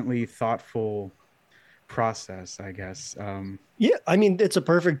constantly thoughtful process, I guess. Yeah, I mean, it's a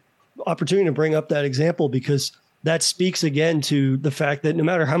perfect opportunity to bring up that example because that speaks again to the fact that no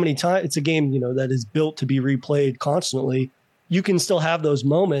matter how many times it's a game, that is built to be replayed constantly, you can still have those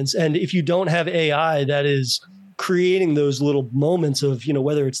moments. And if you don't have AI that is creating those little moments of,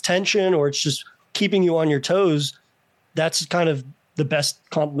 whether it's tension or it's just keeping you on your toes, that's kind of the best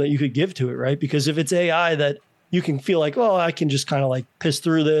compliment you could give to it, right? Because if it's AI that you can feel like, oh, I can just kind of like piss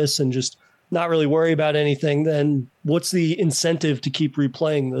through this and just not really worry about anything, then what's the incentive to keep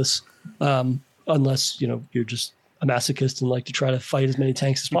replaying this? Unless, you're just a masochist and like to try to fight as many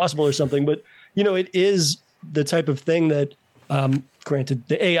tanks as possible or something. But, it is the type of thing that granted,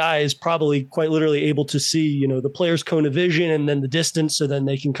 the AI is probably quite literally able to see, you know, the player's cone of vision and then the distance. So then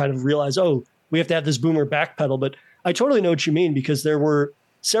they can kind of realize, oh, we have to have this boomer backpedal. But I totally know what you mean, because there were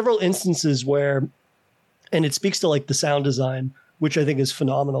several instances where, and it speaks to like the sound design, which I think is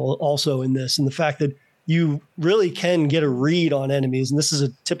phenomenal also in this, and the fact that you really can get a read on enemies. And this is a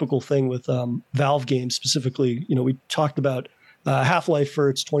typical thing with Valve games specifically. You know, we talked about Half-Life for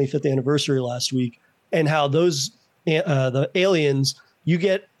its 25th anniversary last week, and how those the aliens, you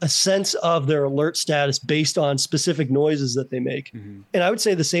get a sense of their alert status based on specific noises that they make. Mm-hmm. And I would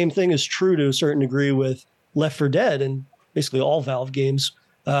say the same thing is true to a certain degree with Left 4 Dead and basically all Valve games,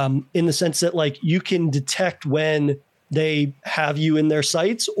 in the sense that like you can detect when they have you in their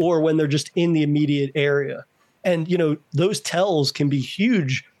sights or when they're just in the immediate area. And, you know, those tells can be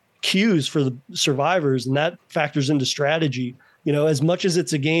huge cues for the survivors, and that factors into strategy. You know, as much as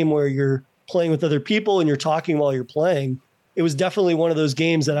it's a game where you're playing with other people and you're talking while you're playing, it was definitely one of those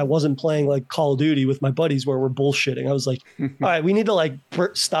games that I wasn't playing like Call of Duty with my buddies where we're bullshitting. I was like, all right, we need to like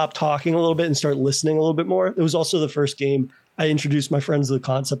stop talking a little bit and start listening a little bit more. It was also the first game I introduced my friends to the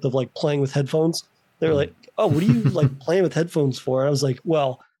concept of like playing with headphones. They were like, oh, what are you like playing with headphones for? And I was like,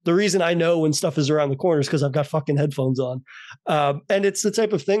 well, the reason I know when stuff is around the corner is because I've got fucking headphones on. And it's the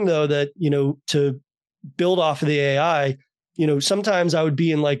type of thing, though, that, you know, to build off of the AI, you know, sometimes I would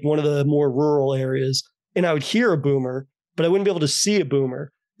be in like one of the more rural areas and I would hear a boomer, but I wouldn't be able to see a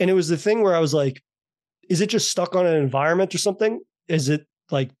boomer. And it was the thing where I was like, is it just stuck on an environment or something? Is it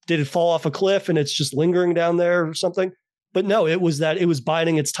like, did it fall off a cliff and it's just lingering down there or something? But no, it was that it was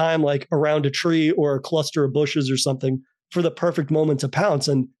biding its time, like around a tree or a cluster of bushes or something for the perfect moment to pounce.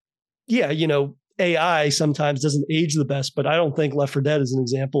 And yeah, you know, AI sometimes doesn't age the best, but I don't think Left 4 Dead is an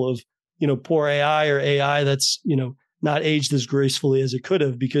example of, you know, poor AI or AI that's, you know, not aged as gracefully as it could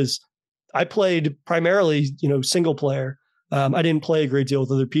have, because I played primarily, you know, single player. I didn't play a great deal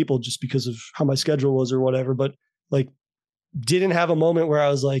with other people just because of how my schedule was or whatever, but like didn't have a moment where I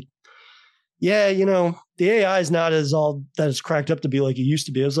was like, yeah, you know, the AI is not as all that it's cracked up to be like it used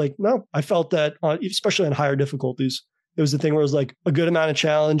to be. I was like, no, I felt that, especially on higher difficulties, it was the thing where it was like a good amount of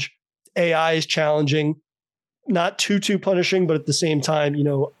challenge. AI is challenging, not too punishing, but at the same time, you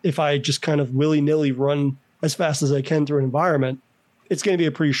know, if I just kind of willy-nilly run as fast as I can through an environment, it's going to be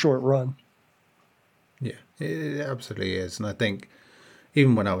a pretty short run. Yeah, it absolutely is. And I think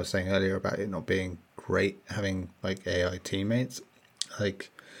even when I was saying earlier about it not being great having like AI teammates, like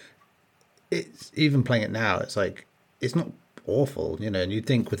it's even playing it now, it's like it's not awful, you know, and you'd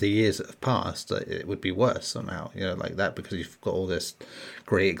think with the years that have passed that it would be worse somehow, you know, like that, because you've got all this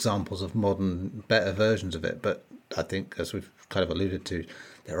great examples of modern better versions of it. But I think, as we've kind of alluded to,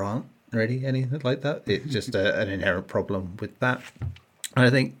 there aren't really anything like that. It's just an inherent problem with that. And I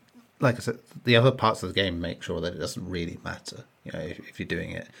think, like I said, the other parts of the game make sure that it doesn't really matter, you know, if you're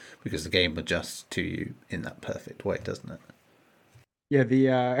doing it, because the game adjusts to you in that perfect way, doesn't it? Yeah,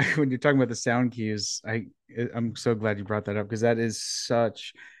 the when you're talking about the sound cues, I'm so glad you brought that up, because that is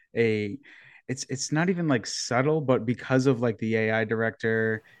such a it's not even like subtle, but because of like the AI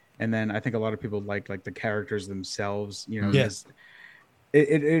director, and then I think a lot of people like the characters themselves, you know, Yes.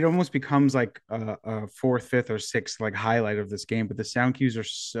 it almost becomes like a fourth, fifth, or sixth like highlight of this game. But the sound cues are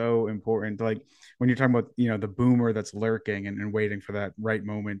so important. Like when you're talking about, you know, the boomer that's lurking and waiting for that right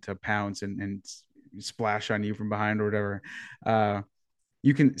moment to pounce and splash on you from behind or whatever.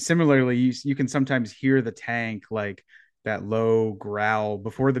 You can similarly you can sometimes hear the tank, like that low growl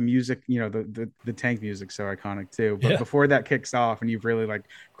before the music, you know, the tank music's so iconic too, but before that kicks off and you've really like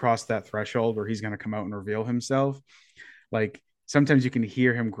crossed that threshold where he's going to come out and reveal himself, like sometimes you can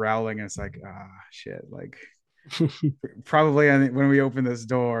hear him growling and it's like, shit, like probably when we open this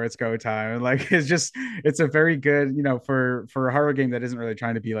door it's go time. And like it's a very good, you know, for a horror game that isn't really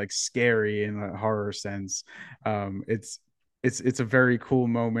trying to be like scary in a horror sense. It's a very cool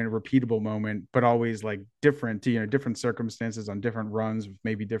moment, repeatable moment, but always like different, you know, different circumstances on different runs with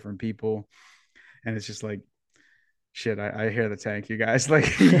maybe different people. And it's just like, shit, I hear the tank, you guys.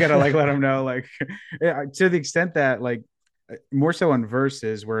 Like you gotta like let them know, like to the extent that like more so on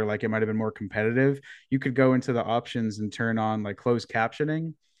verses where like it might have been more competitive, you could go into the options and turn on like closed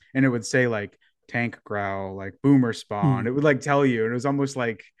captioning, and it would say like tank growl, like boomer spawn. It would like tell you, and it was almost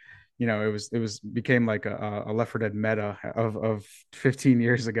like, you know, it was became like a Left 4 Dead meta of 15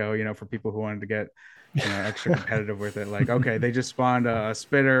 years ago, you know, for people who wanted to get, you know, extra competitive with it. Like, okay, they just spawned a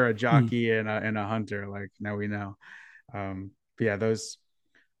spitter, a jockey, and a hunter. Like now we know. But yeah, those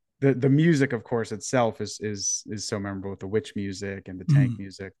the music, of course, itself is so memorable with the witch music and the tank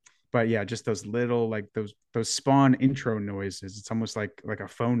music. But yeah, just those little like those spawn intro noises. It's almost like a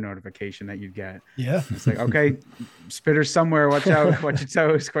phone notification that you get. Yeah. It's like, okay, spitter's somewhere. Watch out, watch your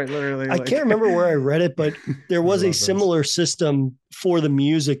toes. Quite literally. I Like, can't remember where I read it, but there I was a love those. similar system for the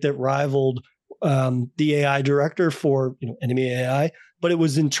music that rivaled the AI director for enemy AI. But it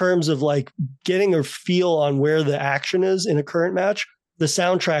was in terms of like getting a feel on where the action is in a current match. The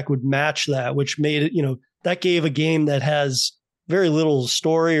soundtrack would match that, which made it, that gave a game that has very little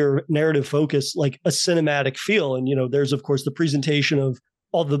story or narrative focus, like a cinematic feel. And, there's, of course, the presentation of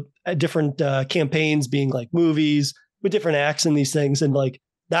all the different campaigns being like movies with different acts and these things. And like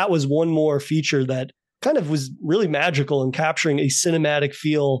that was one more feature that kind of was really magical in capturing a cinematic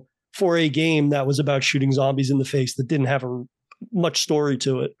feel for a game that was about shooting zombies in the face that didn't have much story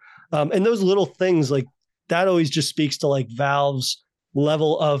to it. And those little things like that always just speaks to like Valve's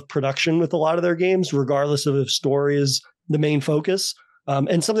level of production with a lot of their games, regardless of if story is the main focus.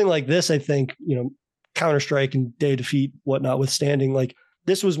 And something like this, I think, Counter-Strike and Day of Defeat, whatnot, withstanding, like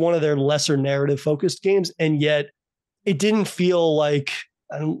this was one of their lesser narrative focused games. And yet it didn't feel like,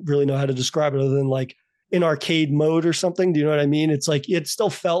 I don't really know how to describe it other than like in arcade mode or something. Do you know what I mean? It's like, it still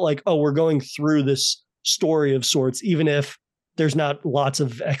felt like, oh, we're going through this story of sorts, even if there's not lots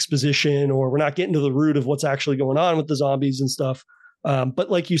of exposition or we're not getting to the root of what's actually going on with the zombies and stuff.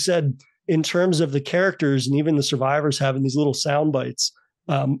 But like you said, in terms of the characters and even the survivors having these little sound bites,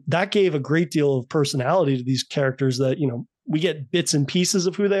 that gave a great deal of personality to these characters that, we get bits and pieces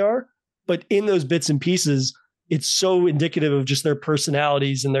of who they are, but in those bits and pieces, it's so indicative of just their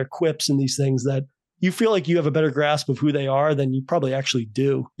personalities and their quips and these things that you feel like you have a better grasp of who they are than you probably actually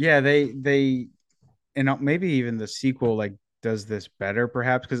do. Yeah, they and maybe even the sequel like does this better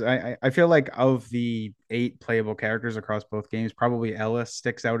perhaps, because I feel like of the 8 playable characters across both games, probably Ellis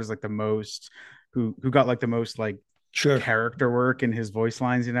sticks out as like the most who got like the most like Sure. character work in his voice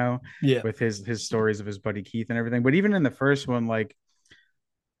lines, Yeah. with his stories of his buddy Keith and everything. But even in the first one, like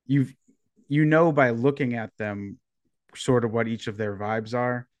by looking at them sort of what each of their vibes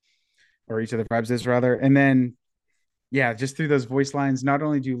are, or each of their vibes is rather. And then yeah, just through those voice lines, not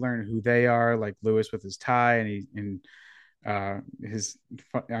only do you learn who they are, like Lewis with his tie and his,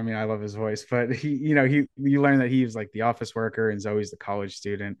 I mean, I love his voice, but you learn that he was like the office worker and Zoe's the college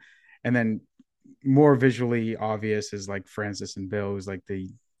student. And then more visually obvious is like Francis and Bill, who's like the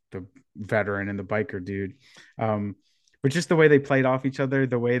veteran and the biker dude. But just the way they played off each other,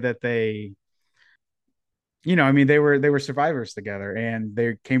 the way that they, I mean, they were survivors together and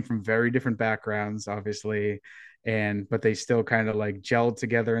they came from very different backgrounds, obviously. But they still kind of like gelled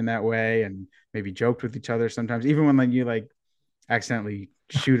together in that way and maybe joked with each other sometimes, even when like you like accidentally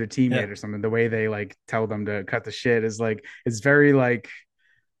shoot a teammate or something. The way they like tell them to cut the shit is like, it's very like,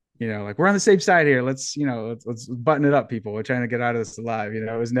 like we're on the safe side here. Let's button it up, people. We're trying to get out of this alive.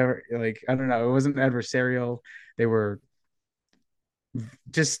 It was never like, I don't know. It wasn't adversarial. They were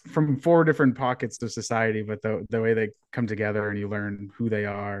just from 4 different pockets of society, but the way they come together and you learn who they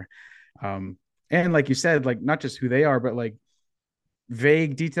are. And like you said, like not just who they are, but like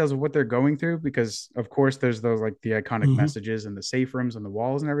vague details of what they're going through, because of course there's those like the iconic messages and the safe rooms and the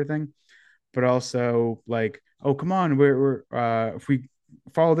walls and everything, but also like, oh, come on, we're if we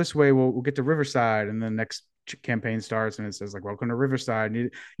follow this way, we'll get to Riverside. And then next campaign starts and it says like, welcome to Riverside.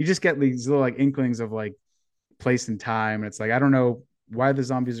 And you just get these little like inklings of like place and time. And it's like, I don't know why the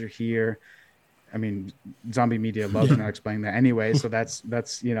zombies are here. I mean, zombie media loves not explaining that anyway. So that's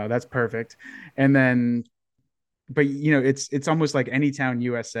perfect. And then, but it's almost like Anytown,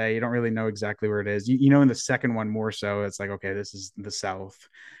 USA. You don't really know exactly where it is. In the second one more so, it's like, okay, this is the South.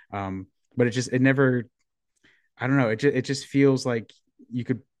 But it never, I don't know. It just feels like you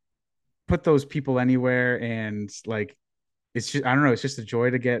could put those people anywhere. And like, it's just, I don't know. It's just a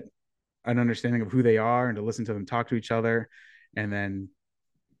joy to get an understanding of who they are and to listen to them talk to each other. And then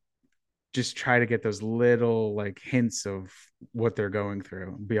just try to get those little like hints of what they're going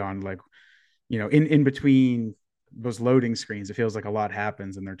through beyond like, in between those loading screens. It feels like a lot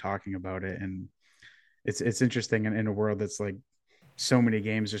happens and they're talking about it. And it's interesting in a world that's like so many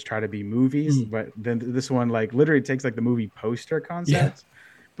games just try to be movies, but then this one like literally takes like the movie poster concept,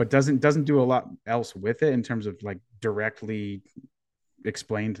 but doesn't do a lot else with it in terms of like directly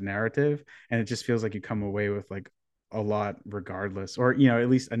explained narrative. And it just feels like you come away with like a lot regardless, or at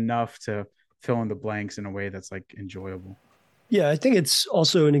least enough to fill in the blanks in a way that's like enjoyable. Yeah, I think it's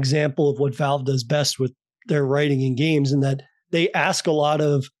also an example of what Valve does best with their writing in games, in that they ask a lot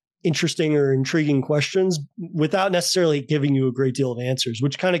of interesting or intriguing questions without necessarily giving you a great deal of answers,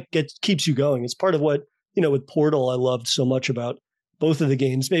 which kind of keeps you going. It's part of what, with Portal, I loved so much about both of the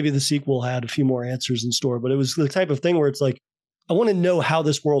games. Maybe the sequel had a few more answers in store, but it was the type of thing where it's like, I want to know how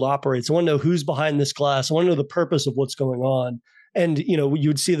this world operates. I want to know who's behind this glass. I want to know the purpose of what's going on. And, you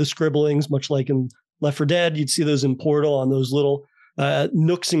would see the scribblings, much like in Left 4 Dead. You'd see those in Portal on those little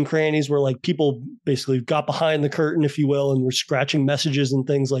nooks and crannies where like people basically got behind the curtain, if you will, and were scratching messages and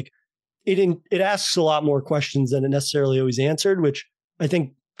things. Like it asks a lot more questions than it necessarily always answered, which I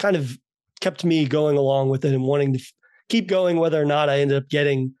think kind of kept me going along with it and wanting to keep going, whether or not I ended up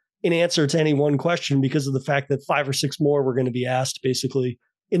getting an answer to any one question, because of the fact that 5 or 6 more were going to be asked basically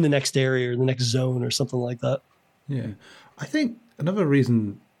in the next area or the next zone or something like that. Yeah. I think another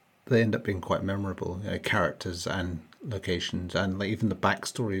reason they end up being quite memorable, characters and locations and like even the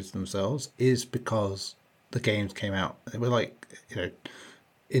backstories themselves, is because the games came out. They were like,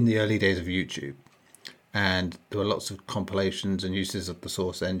 in the early days of YouTube, and there were lots of compilations and uses of the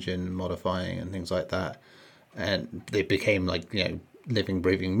source engine, modifying and things like that. And they became like, living,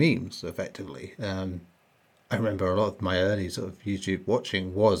 breathing memes, effectively. I remember a lot of my early sort of YouTube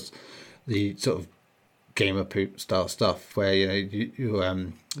watching was the sort of gamer poop style stuff where,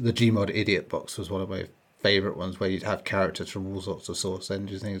 the Gmod idiot box was one of my favorite ones, where you'd have characters from all sorts of source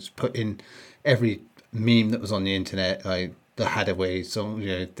engines, things put in every meme that was on the internet, like the Hadaway song,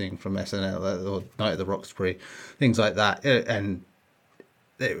 thing from SNL or Night at the Roxbury, things like that. And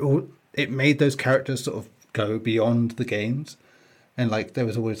it made those characters sort of go beyond the games. And like there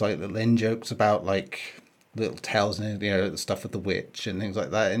was always like little in jokes about like little tales and the stuff with the witch and things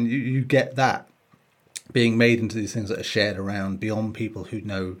like that. And you get that being made into these things that are shared around beyond people who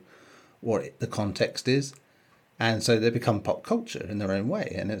know what the context is. And so they become pop culture in their own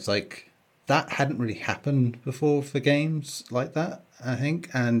way. And it's like that hadn't really happened before for games like that, I think.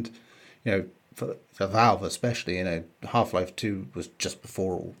 And, for Valve especially, Half-Life 2 was just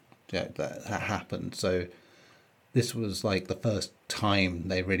before all that happened. So this was like the first time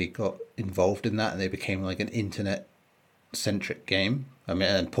they really got involved in that, and they became like an internet-centric game. I mean,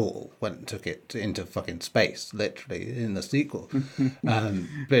 and Portal went and took it into fucking space, literally, in the sequel. But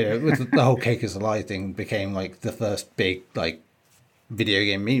with the whole cake is a lie thing became like the first big like video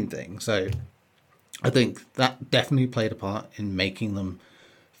game meme thing. So I think that definitely played a part in making them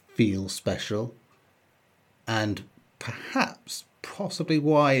feel special, and perhaps possibly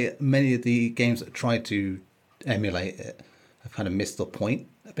why many of the games that tried to emulate it have kind of missed the point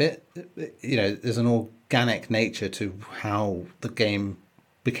a bit. There's an organic nature to how the game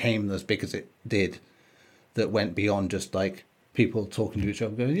became as big as it did that went beyond just like people talking to each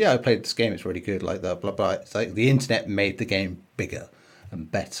other going, I played this game, it's really good, like that, blah blah. It's like the internet made the game bigger and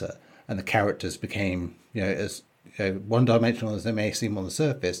better, and the characters became as one-dimensional as they may seem on the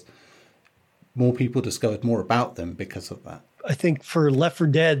surface. More people discovered more about them because of that. I think for Left 4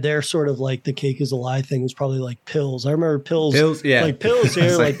 Dead, they're sort of like the cake is a lie thing was probably like pills. I remember pills, yeah. like pills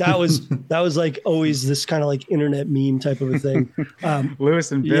here. Like that was like always this kind of like internet meme type of a thing.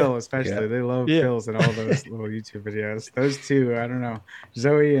 Lewis and Bill, especially, they love pills and all those little YouTube videos. Those two, I don't know.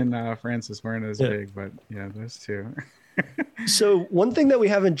 Zoe and Francis weren't as big, but those two. So one thing that we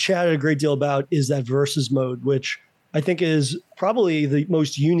haven't chatted a great deal about is that versus mode, which I think is probably the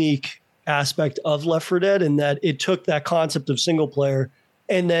most unique aspect of Left 4 Dead, in that it took that concept of single player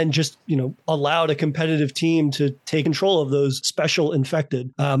and then just allowed a competitive team to take control of those special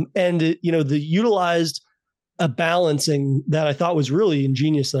infected, and they utilized a balancing that I thought was really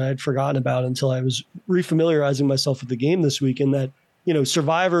ingenious that I had forgotten about until I was refamiliarizing myself with the game this week. And that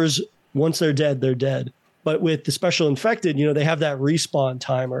survivors, once they're dead, but with the special infected, they have that respawn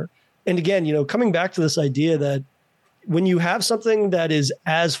timer. And again, coming back to this idea that when you have something that is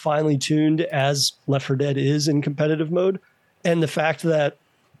as finely tuned as Left 4 Dead is in competitive mode, and the fact that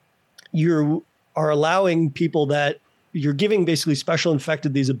you are allowing people that you're giving basically special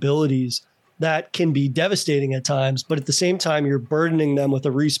infected these abilities that can be devastating at times, but at the same time, you're burdening them with a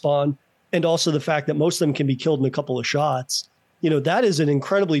respawn, and also the fact that most of them can be killed in a couple of shots. That is an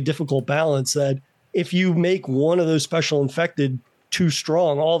incredibly difficult balance that if you make one of those special infected too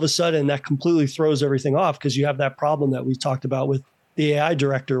strong, all of a sudden that completely throws everything off, because you have that problem that we talked about with the AI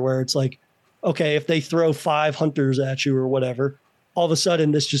director, where it's like, okay, if they throw 5 hunters at you or whatever, all of a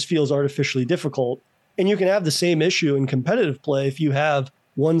sudden this just feels artificially difficult. And you can have the same issue in competitive play if you have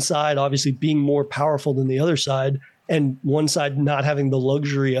one side obviously being more powerful than the other side, and one side not having the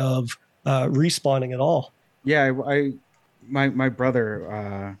luxury of respawning at all. Yeah, my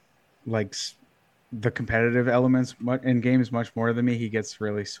brother likes the competitive elements in games much more than me. He gets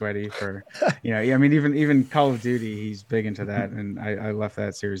really sweaty for, I mean, even Call of Duty, he's big into that. And I left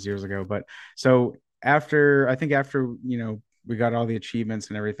that series years ago. But so after we got all the achievements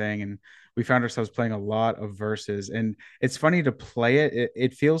and everything, and we found ourselves playing a lot of versus, and it's funny to play it.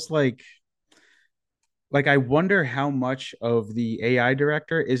 It feels like like I wonder how much of the AI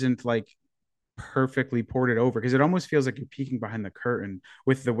director isn't like perfectly ported over, because it almost feels like you're peeking behind the curtain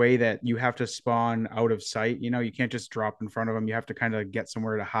with the way that you have to spawn out of sight. You can't just drop in front of them. You have to kind of get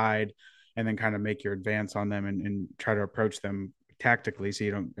somewhere to hide and then kind of make your advance on them and try to approach them tactically so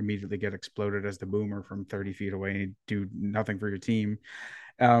you don't immediately get exploded as the boomer from 30 feet away and do nothing for your team.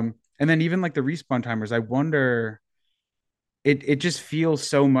 And then even like the respawn timers, I wonder, it just feels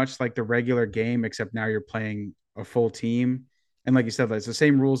so much like the regular game, except now you're playing a full team. And like you said, it's the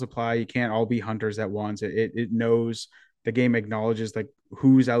same rules apply. You can't all be hunters at once. It knows, the game acknowledges like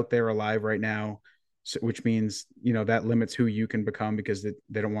who's out there alive right now, so, which means that limits who you can become, because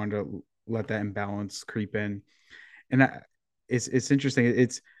they don't want to let that imbalance creep in. And it's interesting.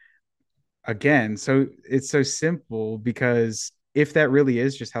 It's, again, so it's so simple, because if that really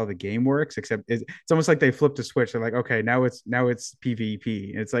is just how the game works, except it's almost like they flipped a switch. They're like, okay, now it's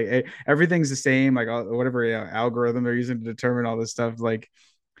PvP. It's like everything's the same, like whatever algorithm they're using to determine all this stuff. Like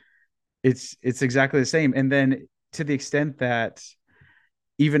it's exactly the same. And then to the extent that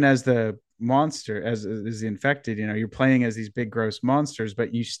even as the monster, as the infected, you're playing as these big gross monsters,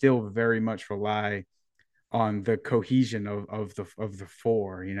 but you still very much rely on the cohesion of the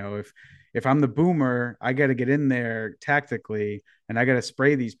four. If I'm the boomer, I got to get in there tactically and I got to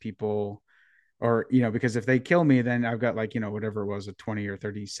spray these people, or because if they kill me, then I've got like whatever it was, a 20 or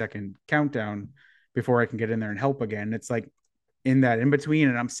 30-second countdown before I can get in there and help again. It's like in that in between,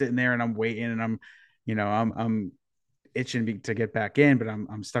 and I'm sitting there and I'm waiting, and I'm itching to get back in, but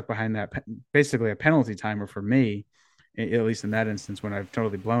I'm stuck behind that, basically a penalty timer for me, at least in that instance when I've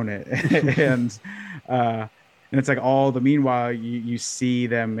totally blown it. uh and it's like all the meanwhile you see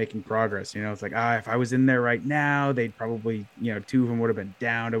them making progress. It's like, if I was in there right now, they'd probably, two of them would have been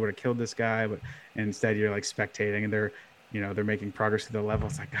down, I would have killed this guy. But instead you're like spectating, and they're making progress to the level.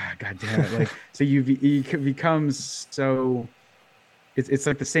 It's like, god damn it. Like, so you become so, it's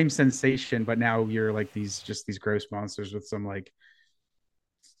like the same sensation, but now you're like these gross monsters with some like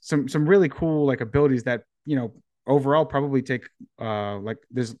some really cool like abilities that overall probably take like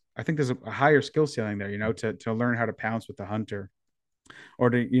I think there's a higher skill ceiling there, to learn how to pounce with the hunter, or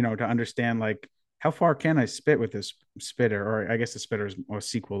to understand like how far can I spit with this spitter. Or I guess the spitter is a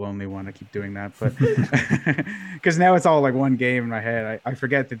sequel only one. I keep doing that, but because now it's all like one game in my head. I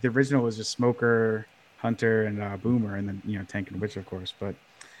forget that the original was just smoker, hunter, and boomer, and then tank and witch, of course. But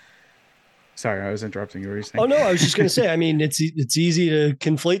sorry, I was interrupting you. What were you saying? Oh no, I was just going to say, I mean, it's easy to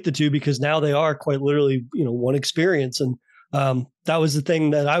conflate the two, because now they are quite literally, one experience. And that was the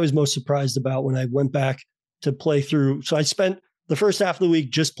thing that I was most surprised about when I went back to play through. So I spent the first half of the week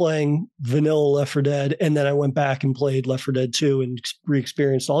just playing vanilla Left 4 Dead, and then I went back and played Left 4 Dead 2 and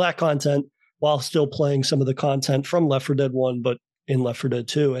re-experienced all that content while still playing some of the content from Left 4 Dead 1, but in Left 4 Dead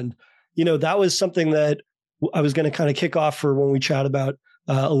 2. And, that was something that I was going to kind of kick off for when we chat about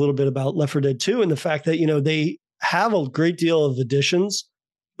a little bit about Left 4 Dead 2, and the fact that, they have a great deal of additions,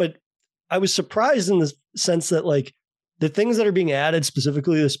 but I was surprised in the sense that like the things that are being added,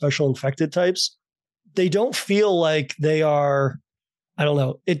 specifically the special infected types, they don't feel like they are, I don't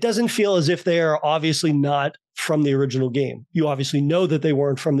know. It doesn't feel as if they are obviously not from the original game. You obviously know that they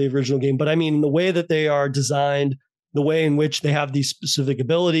weren't from the original game, but I mean, the way that they are designed, the way in which they have these specific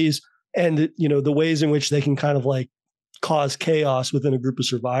abilities, and, the ways in which they can kind of like cause chaos within a group of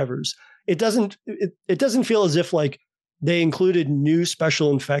survivors. It doesn't feel as if like they included new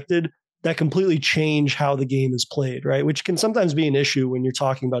special infected that completely change how the game is played, right? Which can sometimes be an issue when you're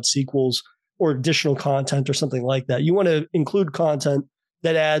talking about sequels or additional content or something like that. You want to include content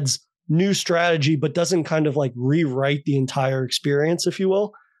that adds new strategy, but doesn't kind of like rewrite the entire experience, if you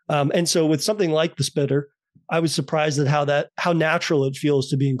will. And so with something like the Spitter, I was surprised at how natural it feels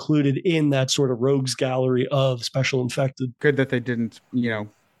to be included in that sort of rogues gallery of special infected. Good that they didn't,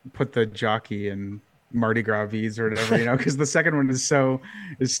 put the jockey in Mardi Gras V's or whatever, because the second one is so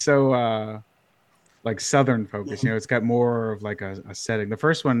like Southern focused. It's got more of like a setting. The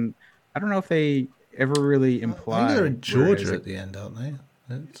first one, I don't know if they ever really imply. I think they're in Georgia at the end, aren't they?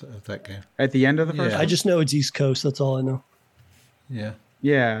 Of that game. At the end of the first one? I just know it's East Coast. That's all I know. Yeah.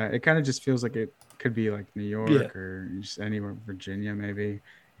 Yeah, it kind of just feels like it could be like New York or just anywhere, Virginia maybe.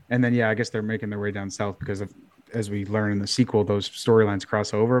 And then, I guess they're making their way down south because of, as we learn in the sequel, those storylines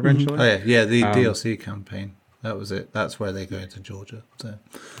cross over eventually. Mm-hmm. Oh, yeah. The DLC campaign. That was it. That's where they go into Georgia. So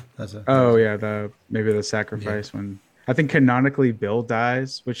maybe the sacrifice when I think canonically Bill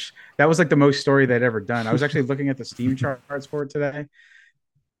dies, which that was like the most story they'd ever done. I was actually looking at the Steam charts for it today.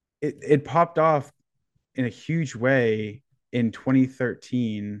 It popped off in a huge way in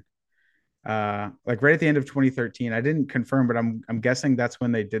 2013, like right at the end of 2013. I didn't confirm, but I'm guessing that's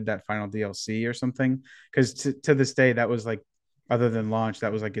when they did that final DLC or something. Because to this day, that was like, other than launch,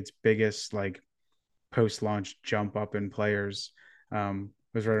 that was like its biggest like post launch jump up in players.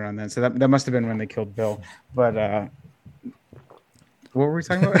 Was right around then. So that must have been when they killed Bill. But what were we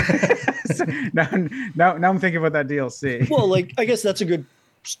talking about? So now I'm thinking about that DLC. Well, like I guess that's a good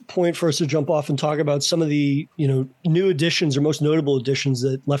point for us to jump off and talk about some of the new additions or most notable additions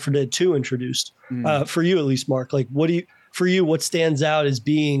that Left 4 Dead 2 introduced. For you at least, Mark, like what stands out as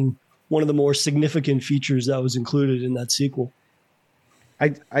being one of the more significant features that was included in that sequel?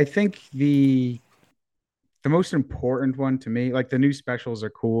 I think the most important one to me, like the new specials are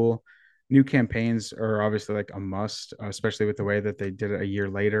cool. New campaigns are obviously like a must, especially with the way that they did it a year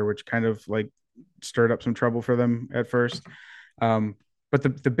later, which kind of like stirred up some trouble for them at first. But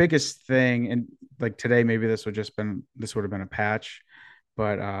the biggest thing, and like today, maybe this would have been a patch,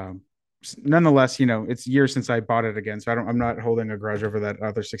 but nonetheless, it's years since I bought it again, so I'm not holding a grudge over that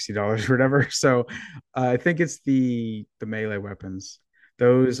other $60 or whatever. So I think it's the melee weapons.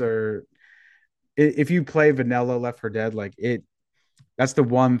 Those are, if you play vanilla Left 4 Dead, like that's the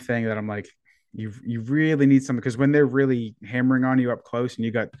one thing that I'm like, you really need something, because when they're really hammering on you up close and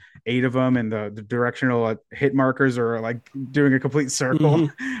you got 8 of them and the directional hit markers are like doing a complete circle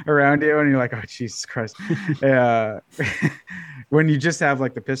around you, and you're like, oh Jesus Christ. When you just have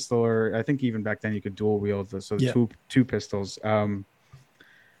like the pistol, or I think even back then you could dual wield two pistols,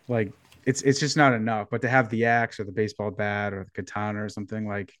 like it's just not enough. But to have the axe or the baseball bat or the katana or something,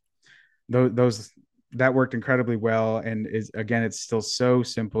 like those that worked incredibly well, and is, again, it's still so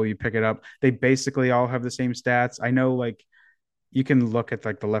simple. You pick it up, they basically all have the same stats. I know, like, you can look at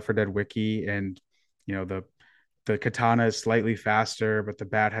like the Left 4 Dead wiki, and the katana is slightly faster, but the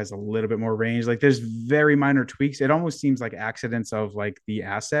bat has a little bit more range. Like, there's very minor tweaks. It almost seems like accidents of like the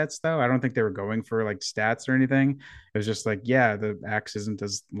assets, though. I don't think they were going for like stats or anything. It was just like, yeah, the axe isn't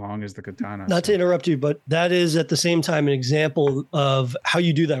as long as the katana. Not to interrupt you, but that is at the same time an example of how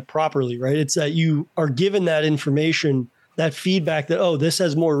you do that properly, right? It's that you are given that information, that feedback that, oh, this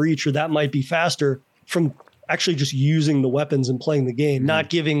has more reach or that might be faster, from actually just using the weapons and playing the game, not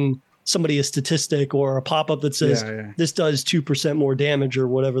giving somebody a statistic or a pop-up that says this does 2% more damage or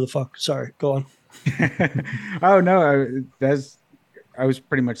whatever the fuck. Sorry, go on. Oh no, I was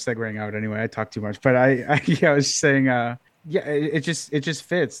pretty much segueing out anyway. I talked too much, but I was saying, it just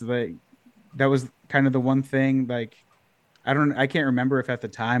fits. Like, that was kind of the one thing. Like, I can't remember if at the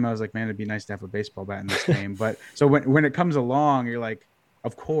time I was like, man, it'd be nice to have a baseball bat in this game. But so when it comes along, you're like,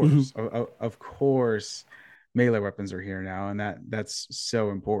 of course, of course, melee weapons are here now, and that's so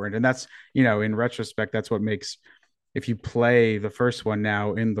important. And that's, in retrospect, that's what makes, if you play the first one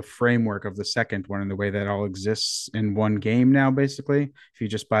now in the framework of the second one, in the way that all exists in one game now, basically, if you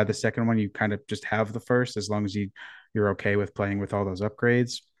just buy the second one, you kind of just have the first, as long as you're okay with playing with all those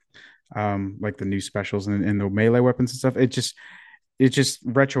upgrades, like the new specials and the melee weapons and stuff. It just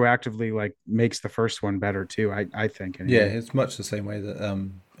retroactively like makes the first one better too, I think. Anyway. Yeah, it's much the same way that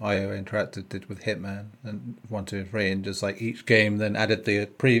IO Interactive did with Hitman and 1, 2, and 3, and just like each game then added the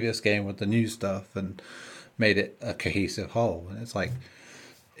previous game with the new stuff and made it a cohesive whole. And it's like,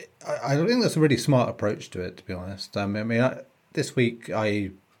 I don't think that's a really smart approach to it, to be honest. This week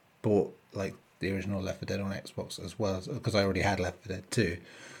I bought like the original Left 4 Dead on Xbox as well, because I already had Left 4 Dead 2.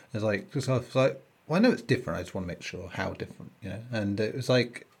 It's like, because I was like, well, I know it's different, I just want to make sure how different, And it was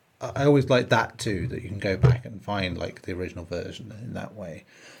like, I always like that too, that you can go back and find like the original version in that way.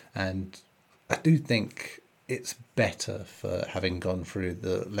 And I do think it's better for having gone through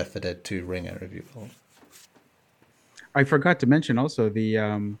the Left 4 Dead 2 ringer, if you will. I forgot to mention also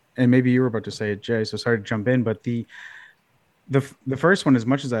and maybe you were about to say it, Jay, so sorry to jump in, but the first one, as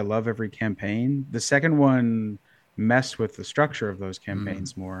much as I love every campaign, the second one messed with the structure of those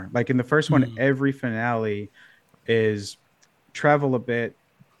campaigns more. Like in the first one, every finale is travel a bit,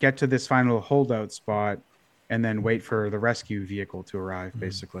 get to this final holdout spot, and then wait for the rescue vehicle to arrive,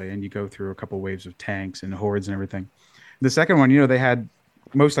 basically. And you go through a couple waves of tanks and hordes and everything. The second one, they had,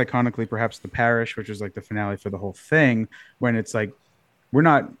 most iconically, perhaps, the parish, which was like the finale for the whole thing, when it's like, we're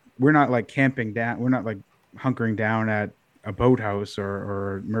not like camping down, we're not like hunkering down at a boathouse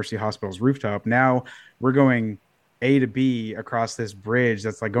or Mercy Hospital's rooftop. Now we're going A to B across this bridge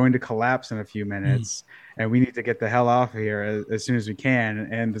that's like going to collapse in a few minutes, and we need to get the hell off of here as soon as we can.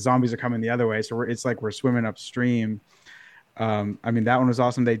 And the zombies are coming the other way, so it's like we're swimming upstream. That one was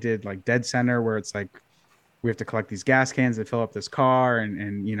awesome. They did like Dead Center, where it's like we have to collect these gas cans and fill up this car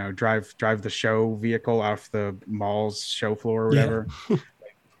and drive the show vehicle off the mall's show floor or whatever. Yeah.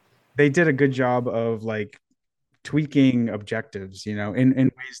 They did a good job of like tweaking objectives, in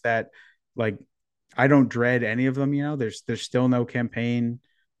ways that like I don't dread any of them. There's still no campaign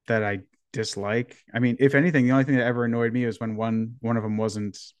that I dislike. I mean, if anything, the only thing that ever annoyed me was when one of them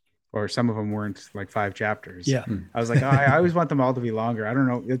wasn't, or some of them weren't like 5 chapters. Yeah. I was like, I always want them all to be longer. I don't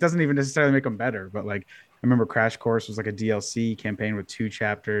know. It doesn't even necessarily make them better, but like I remember Crash Course was like a DLC campaign with 2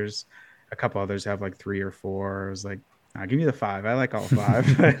 chapters. A couple others have like 3 or 4. I was like, give me the 5. I like all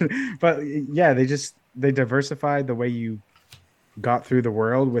 5. But yeah, they diversified the way you got through the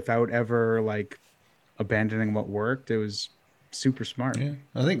world without ever like abandoning what worked. It was super smart. Yeah,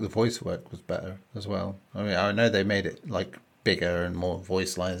 I think the voice work was better as well. I mean, I know they made it like bigger and more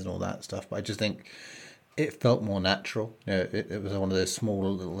voice lines and all that stuff, but I just think it felt more natural. It was one of those small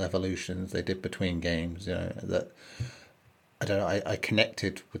little evolutions they did between games. That I don't know. I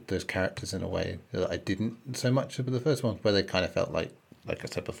connected with those characters in a way that I didn't so much with the first ones, where they kind of felt like I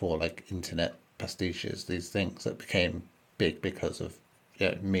said before, like internet pastiches. These things that became big because of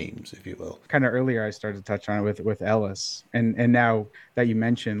memes, if you will. Kind of earlier, I started to touch on it with Ellis, and now that you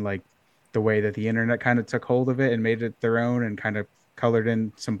mentioned like the way that the internet kind of took hold of it and made it their own, and kind of colored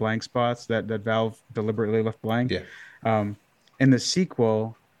in some blank spots that Valve deliberately left blank. Yeah. In the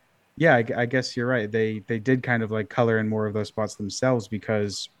sequel, yeah, I guess you're right. They did kind of like color in more of those spots themselves,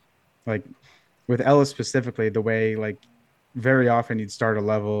 because like with Ellis specifically, the way like very often you'd start a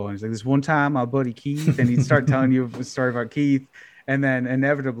level and it's like, this one time my buddy Keith, and he'd start telling you a story about Keith, and then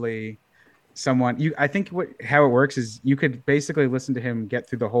inevitably I think how it works is you could basically listen to him get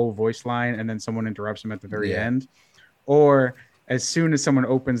through the whole voice line, and then someone interrupts him at the very end, or as soon as someone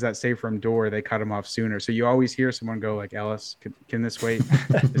opens that safe room door, they cut him off sooner. So you always hear someone go like, Ellis, can this wait?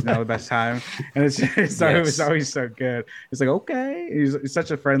 Is now the best time? And it's always so good. It's like, okay. He's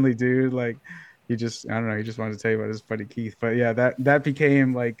such a friendly dude. Like I don't know, he just wanted to tell you about his buddy Keith. But yeah, that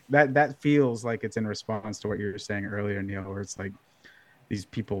became like, that feels like it's in response to what you were saying earlier, Neil, where it's like these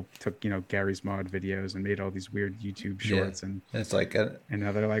people took, Gary's Mod videos and made all these weird YouTube shorts. And it's like, and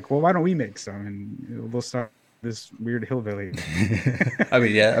now they're like, well, why don't we make some? And we'll start this weird hillbilly. I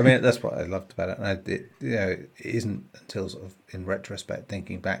mean, that's what I loved about it. And it isn't until sort of in retrospect,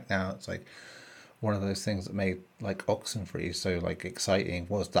 thinking back now, it's like one of those things that made like Oxenfree so like exciting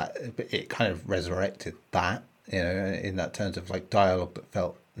was that it kind of resurrected that, in that terms of like dialogue that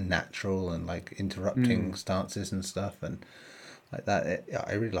felt natural and like interrupting stances and stuff and like that.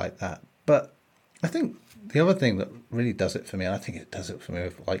 I really like that. But I think the other thing that really does it for me, and I think it does it for me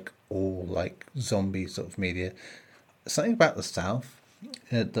with like all like zombie sort of media, something about the South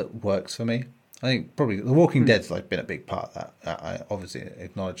that works for me. I think probably The Walking Dead's like been a big part of that. I obviously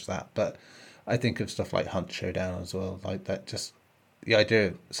acknowledge that, but I think of stuff like Hunt Showdown as well, like that. Just the idea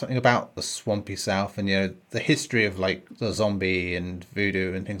of something about the swampy South and the history of like the zombie and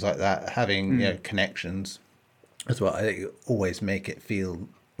voodoo and things like that having connections as well. I think always make it feel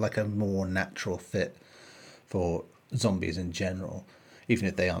like a more natural fit for zombies in general, even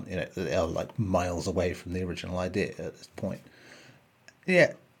if they aren't, they are like miles away from the original idea at this point.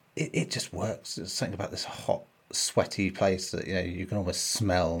 Yeah, it just works. There's something about this hot, sweaty place that you can almost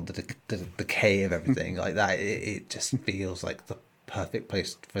smell the decay of everything like that. It just feels like the perfect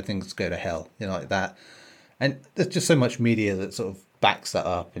place for things to go to hell, like that. And there's just so much media that sort of backs that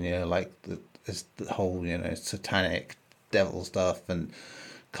up, and like there's the whole satanic devil stuff and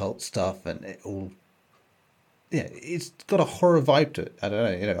cult stuff, and it all. Yeah, it's got a horror vibe to it. I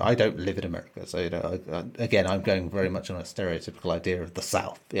don't know. I don't live in America, so again, I'm going very much on a stereotypical idea of the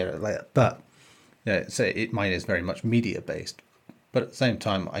South. But so mine is very much media based. But at the same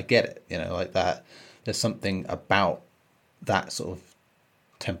time, I get it. Like that. There's something about that sort of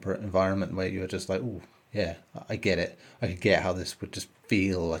temperate environment where you're just like, oh yeah, I get it. I could get how this would just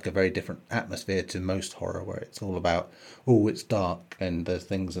feel like a very different atmosphere to most horror, where it's all about it's dark and there's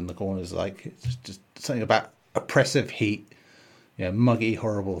things in the corners. Like it's just something about oppressive heat, muggy,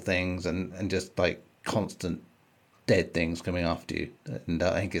 horrible things, and just like constant dead things coming after you. And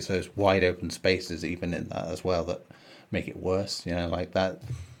I think it's those wide open spaces, even in that as well, that make it worse. Like that.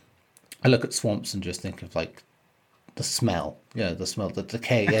 I look at swamps and just think of like the smell, the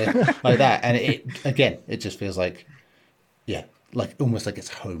decay, like that. And it just feels like, like almost like it's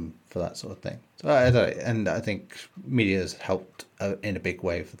home for that sort of thing. So I think media has helped in a big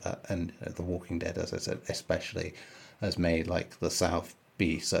way for that. And The Walking Dead, as I said, especially has made like the South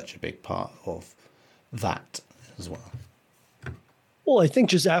be such a big part of that as well. Well, I think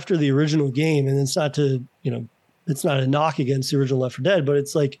just after the original game, and it's not a knock against the original Left 4 Dead, but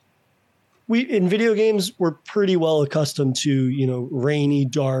it's like in video games, we're pretty well accustomed to, rainy,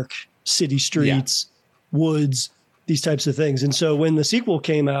 dark city streets, woods, these types of things. And so when the sequel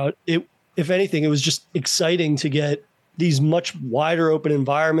came out, if anything, it was just exciting to get these much wider open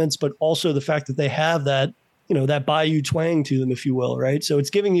environments, but also the fact that they have that, that Bayou twang to them, if you will, right? So it's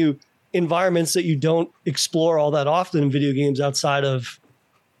giving you environments that you don't explore all that often in video games outside of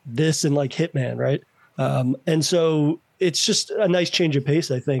this and like Hitman, right? And so it's just a nice change of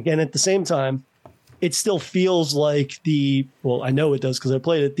pace, I think. And at the same time, it still feels like I know it does because I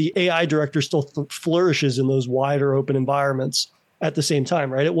played it, the AI director still flourishes in those wider open environments at the same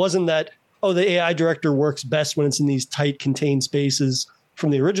time, right? It wasn't that, the AI director works best when it's in these tight contained spaces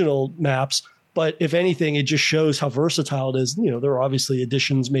from the original maps. But if anything, it just shows how versatile it is. There are obviously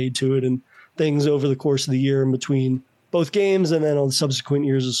additions made to it and things over the course of the year in between both games and then on subsequent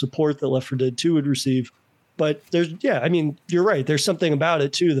years of support that Left 4 Dead 2 would receive. But you're right. There's something about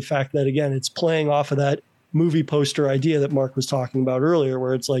it too. The fact that, again, it's playing off of that movie poster idea that Mark was talking about earlier,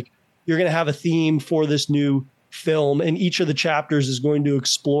 where it's like, you're going to have a theme for this new film and each of the chapters is going to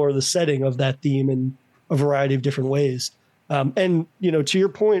explore the setting of that theme in a variety of different ways. And, to your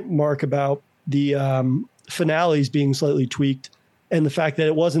point, Mark, about the finales being slightly tweaked and the fact that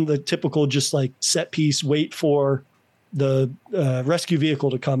it wasn't the typical just like set piece, wait for the rescue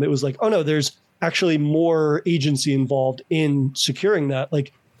vehicle to come. It was like, oh no, there's actually more agency involved in securing that.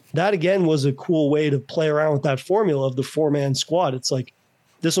 Like that again was a cool way to play around with that formula of the 4-man squad. It's like,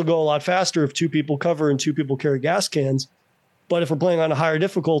 this will go a lot faster if 2 people cover and 2 people carry gas cans. But if we're playing on a higher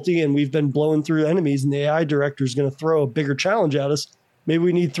difficulty and we've been blowing through enemies and the AI director is going to throw a bigger challenge at us, maybe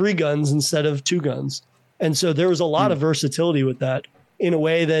we need 3 guns instead of 2 guns. And so there was a lot of versatility with that in a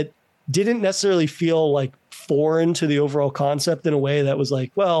way that didn't necessarily feel like foreign to the overall concept, in a way that was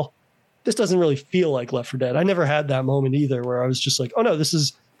like, well, this doesn't really feel like Left 4 Dead. I never had that moment either where I was just like, oh no, this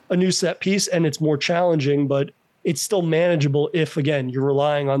is a new set piece and it's more challenging, but it's still manageable if, again, you're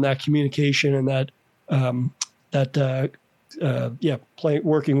relying on that communication and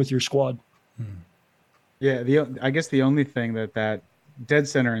working with your squad. Yeah, I guess the only thing that Dead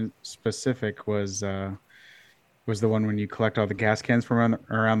Center in specific was the one when you collect all the gas cans from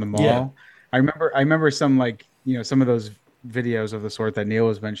around the mall. Yeah. I remember some some of those videos of the sort that Neil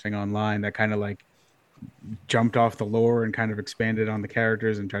was mentioning online that kind of like jumped off the lore and kind of expanded on the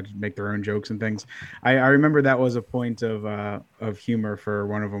characters and tried to make their own jokes and things. I remember that was a point of humor for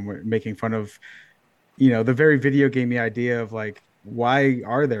one of them, making fun of the very video gamey idea of like, why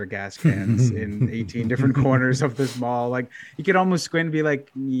are there gas cans in 18 different corners of this mall? Like you could almost squint and be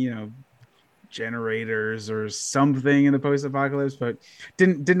like, generators or something in the post-apocalypse, but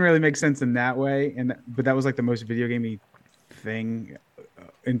didn't really make sense in that way. But that was like the most video gamey thing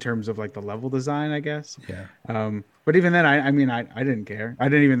in terms of like the level design, I guess. Yeah. But even then, I didn't care. I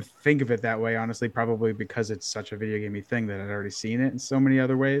didn't even think of it that way, honestly, probably because it's such a video gamey thing that I'd already seen it in so many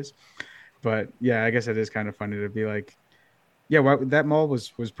other ways. But yeah, I guess it is kind of funny to be like, yeah, well, that mall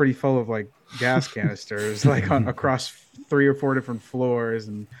was pretty full of like gas canisters, like across 3 or 4 different floors.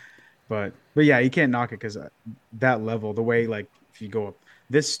 But yeah, you can't knock it because that level, the way like if you go up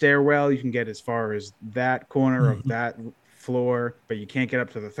this stairwell, you can get as far as that corner of that floor, but you can't get up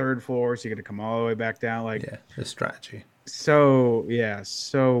to the 3rd floor, so you got to come all the way back down. Like, yeah, the strategy. So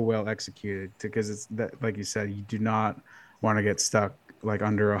well executed, because it's that, like you said, you do not want to get stuck like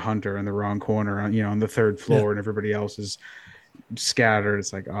under a hunter in the wrong corner on on the 3rd floor, and everybody else is scattered.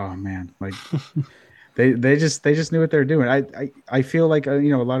 It's like, oh man, like they just knew what they're doing. I feel like a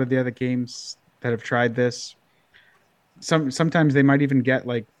lot of the other games that have tried this, sometimes they might even get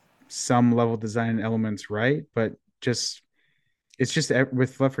like some level design elements right, but it's just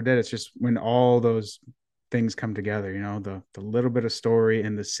with Left 4 Dead, it's just when all those things come together, the little bit of story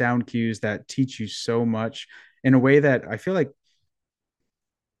and the sound cues that teach you so much in a way that I feel like,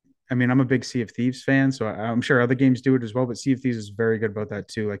 I'm a big Sea of Thieves fan, so I'm sure other games do it as well, but Sea of Thieves is very good about that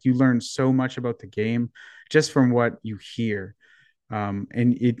too. Like you learn so much about the game just from what you hear. And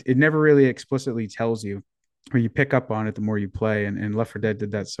it never really explicitly tells you, or you pick up on it the more you play. And Left 4 Dead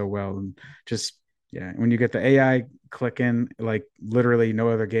did that so well. And just, yeah, when you get the AI clicking, like literally no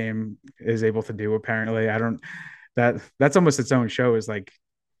other game is able to do, apparently. That's almost its own show, is like,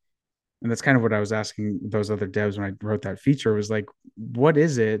 and that's kind of what I was asking those other devs when I wrote that feature, was like, what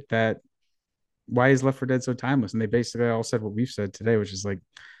is it why is Left 4 Dead so timeless? And they basically all said what we've said today, which is like,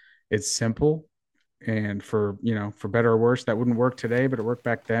 it's simple. And for better or worse, that wouldn't work today, but it worked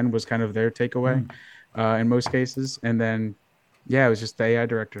back then, was kind of their takeaway in most cases. And then, yeah, it was just the AI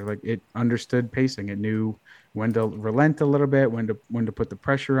director. Like it understood pacing. It knew when to relent a little bit, when to put the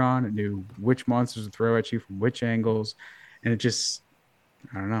pressure on. It knew which monsters to throw at you from which angles. And it just,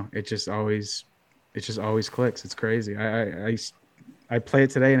 I don't know. It just always clicks. It's crazy. I play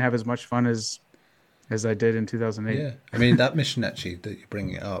it today and have as much fun as I did in 2008. Yeah, I mean that mission actually that you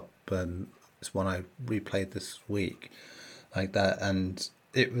bring it up, It's one I replayed this week, like that, and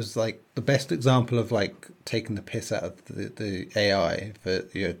it was like the best example of like taking the piss out of the AI for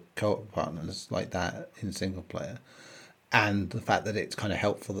your co-op partners like that in single player, and the fact that it's kind of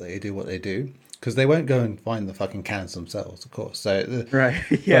helpful that they do what they do, because they won't go and find the fucking cans themselves, of course. So right,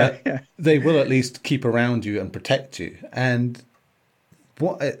 yeah. They will at least keep around you and protect you. And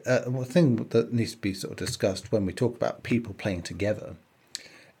one thing that needs to be sort of discussed when we talk about people playing together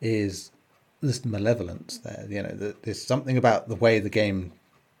is this malevolence there. You know, there's something about the way the game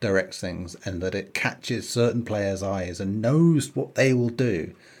directs things, and that it catches certain players' eyes and knows what they will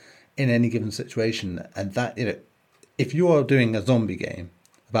do in any given situation. And that, you know, if you are doing a zombie game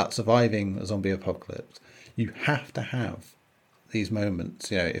about surviving a zombie apocalypse, you have to have these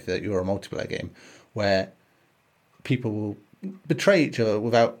moments, you know, if you're a multiplayer game, where people will betray each other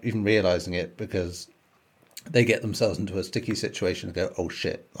without even realizing it, because they get themselves into a sticky situation and go, oh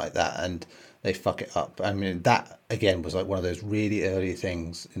shit, like that, and they fuck it up. I mean, that again was like one of those really early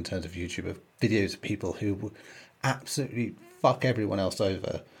things in terms of YouTube, of videos of people who would absolutely fuck everyone else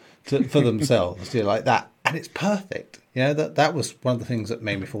over for themselves, you know, like that. And it's perfect. You know, that was one of the things that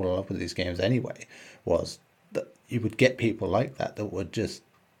made me fall in love with these games anyway, was that you would get people like that would just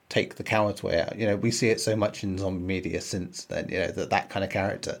take the coward's way out. You know, we see it so much in zombie media since then, you know, that kind of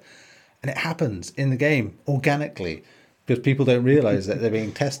character. And it happens in the game organically, because people don't realize that they're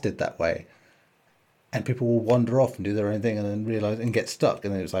being tested that way. And people will wander off and do their own thing and then realize and get stuck.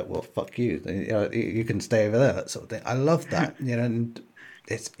 And then it's like, well, fuck you. You know, you can stay over there, that sort of thing. I love that. You know, and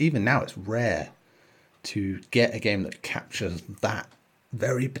it's even now it's rare to get a game that captures that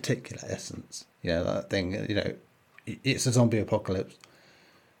very particular essence. You know, that thing, you know, it's a zombie apocalypse.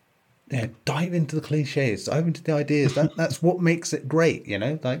 Yeah, dive into the cliches, dive into the ideas. That's what makes it great, you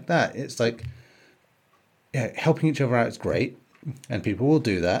know, like that. It's like, yeah, helping each other out is great, and people will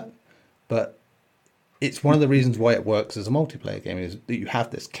do that. But it's one of the reasons why it works as a multiplayer game, is that you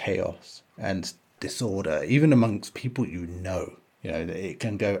have this chaos and disorder, even amongst people you know. You know, it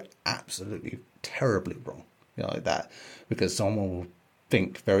can go absolutely terribly wrong, you know, like that, because someone will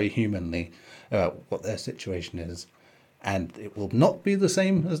think very humanly about what their situation is, and it will not be the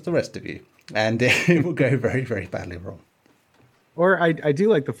same as the rest of you, and it will go very, very badly wrong. Or I do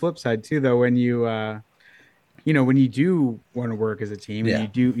like the flip side too, though, when you you know, when you do want to work as a team, Yeah.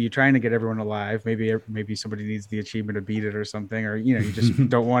 and you're trying to get everyone alive, maybe somebody needs the achievement to beat it or something, or, you know, you just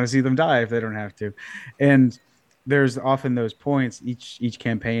don't want to see them die if they don't have to. And there's often those points, each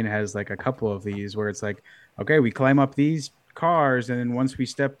campaign has like a couple of these where it's like, okay, we climb up these cars, and then once we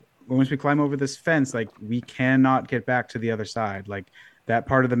climb over this fence, like, we cannot get back to the other side. Like, that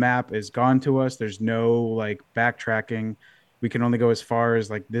part of the map is gone to us. There's no like backtracking. We can only go as far as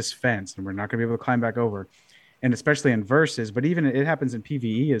like this fence, and we're not gonna be able to climb back over. And especially in versus, but even it happens in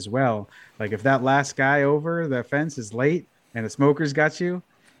PvE as well. Like, if that last guy over the fence is late and the smoker's got you,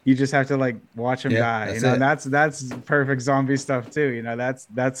 you just have to like watch him die. You know, and that's perfect zombie stuff too. You know, that's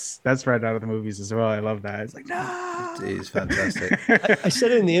right out of the movies as well. I love that. It's like, no, It is fantastic. I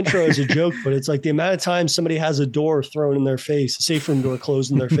said it in the intro as a joke, but it's like the amount of time somebody has a door thrown in their face, a safe room door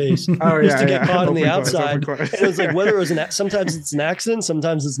closed in their face, just to get caught on the outside. And it's like, whether it was sometimes it's an accident,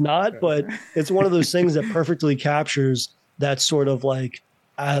 sometimes it's not, but it's one of those things that perfectly captures that sort of like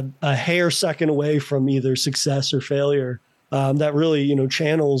a hair second away from either success or failure. That really, you know,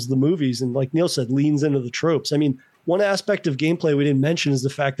 channels the movies, and like Neil said, leans into the tropes. I mean, one aspect of gameplay we didn't mention is the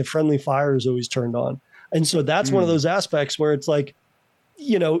fact that friendly fire is always turned on. And so that's one of those aspects where it's like,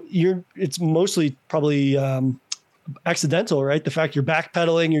 you know, it's mostly probably accidental, right? The fact you're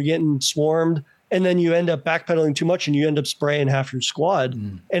backpedaling, you're getting swarmed, and then you end up backpedaling too much and you end up spraying half your squad.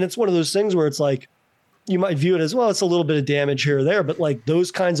 And it's one of those things where it's like, you might view it as, well, it's a little bit of damage here or there, but like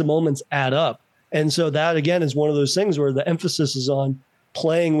those kinds of moments add up. And so that, again, is one of those things where the emphasis is on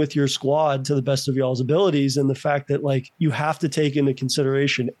playing with your squad to the best of y'all's abilities, and the fact that like you have to take into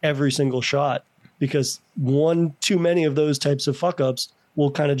consideration every single shot, because one too many of those types of fuck ups will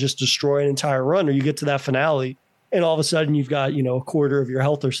kind of just destroy an entire run, or you get to that finale and all of a sudden you've got, you know, a quarter of your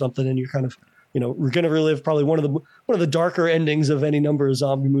health or something, and you're kind of, you know, we're going to relive probably one of the darker endings of any number of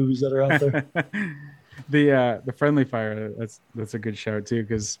zombie movies that are out there. The friendly fire, that's a good shout too,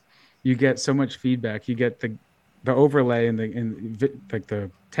 because you get so much feedback. You get the overlay in like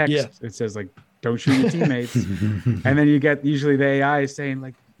the text. Yeah. It says like, don't shoot your teammates. And then you get usually the AI saying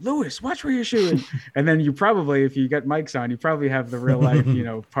like, Lewis, watch where you're shooting. And then you probably, if you get mics on, you probably have the real life, you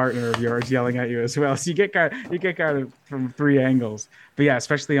know, partner of yours yelling at you as well. So you get kind of from three angles. But yeah,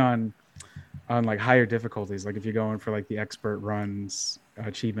 especially on like higher difficulties, like if you're going for like the expert runs,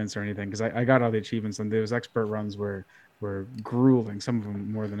 achievements or anything, because I got all the achievements on those expert runs where were grueling. Some of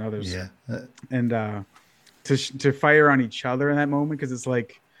them more than others. Yeah. And to fire on each other in that moment, because it's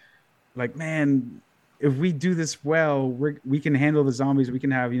like man, if we do this well, we can handle the zombies. We can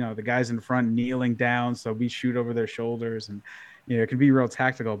have, the guys in front kneeling down, so we shoot over their shoulders, and it can be real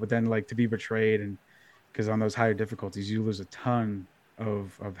tactical. But then, like, to be betrayed, and because on those higher difficulties, you lose a ton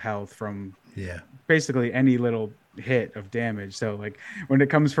of health from basically any little hit of damage. So, like, when it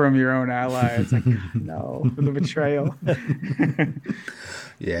comes from your own ally, it's like, no, the betrayal.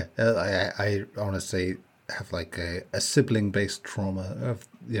 Yeah, I honestly have like a sibling based trauma of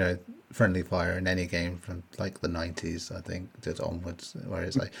friendly fire in any game from like the 90s, I think, just onwards,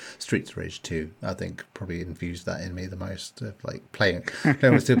 whereas like Streets of Rage 2, I think, probably infused that in me the most, of like playing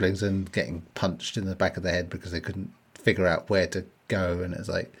with siblings and getting punched in the back of the head because they couldn't figure out where to go, and it's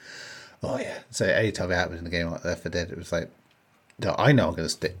like, oh yeah. So anytime it happened in a game like Left 4 Dead, it was like, no, I know I'm going to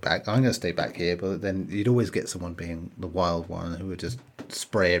stick back. I'm going to stay back here. But then you'd always get someone being the wild one who would just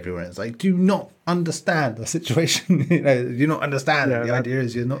spray everywhere. It's like, do you not understand the situation? Do you not understand? The idea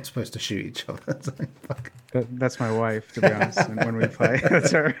is you're not supposed to shoot each other. It's like, fuck. That's my wife, to be honest. And when we play, that's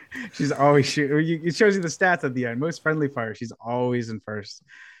her. She's always shooting. It shows you the stats at the end. Most friendly fire, she's always in first.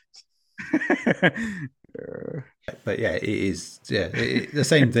 But yeah, it is. Yeah, the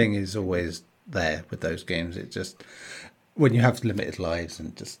same thing is always there with those games. It just, when you have limited lives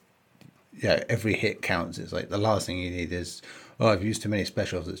and just, every hit counts. It's like the last thing you need is, I've used too many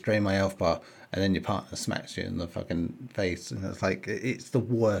specials, it's drained my health bar, and then your partner smacks you in the fucking face, and it's like, it's the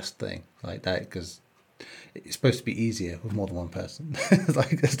worst thing like that, because it's supposed to be easier with more than one person.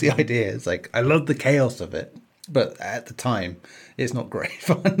 Like, that's the idea. It's like, I love the chaos of it, but at the time, it's not great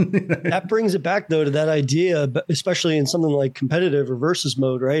fun. That brings it back, though, to that idea, especially in something like competitive or versus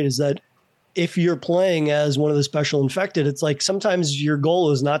mode, right? Is that if you're playing as one of the special infected, it's like sometimes your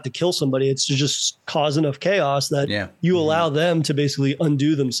goal is not to kill somebody. It's to just cause enough chaos that you allow them to basically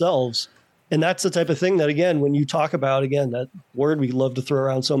undo themselves. And that's the type of thing that, again, when you talk about, again, that word we love to throw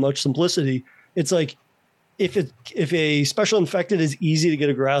around so much, simplicity, it's like if a special infected is easy to get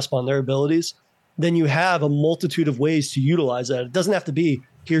a grasp on their abilities, then you have a multitude of ways to utilize that. It doesn't have to be,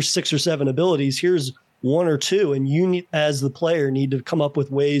 here's 6 or 7 abilities, here's 1 or 2. And you need, as the player, need to come up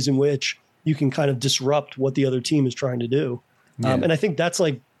with ways in which you can kind of disrupt what the other team is trying to do. And I think that's,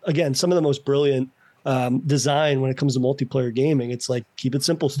 like, again, some of the most brilliant design when it comes to multiplayer gaming. It's like, keep it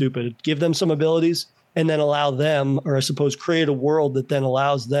simple, stupid. Give them some abilities and then allow them, or I suppose create a world that then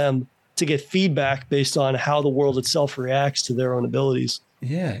allows them to get feedback based on how the world itself reacts to their own abilities.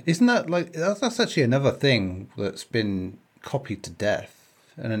 Yeah. Isn't that like, that's actually another thing that's been copied to death.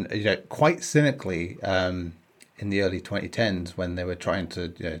 And, quite cynically, in the early 2010s, when they were trying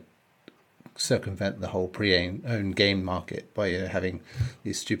to, circumvent the whole pre-owned game market by having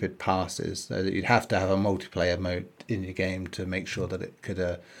these stupid passes, so that you'd have to have a multiplayer mode in your game to make sure that it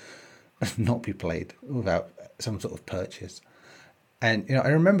could not be played without some sort of purchase. And I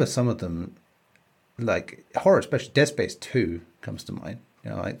remember some of them, like horror, especially Dead Space 2 comes to mind.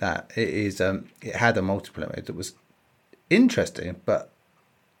 Like that. It is it had a multiplayer mode that was interesting, but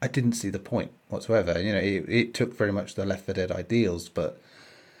I didn't see the point whatsoever. It took very much the Left 4 Dead ideals, but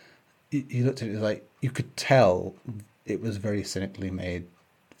you looked at it like you could tell it was very cynically made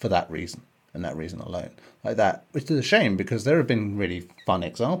for that reason and that reason alone, like that, which is a shame because there have been really fun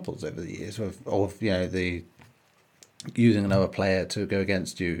examples over the years of the using another player to go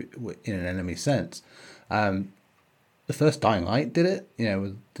against you in an enemy sense. The first Dying Light did it,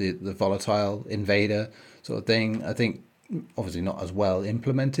 with the volatile invader sort of thing. I think obviously not as well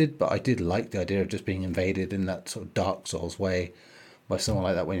implemented, but I did like the idea of just being invaded in that sort of Dark Souls way by someone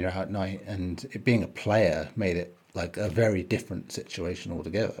like that when you're out at night, and it being a player made it like a very different situation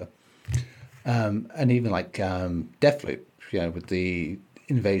altogether. And even like Deathloop, with the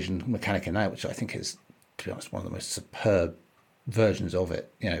invasion mechanic in that, which I think is, to be honest, one of the most superb versions of it,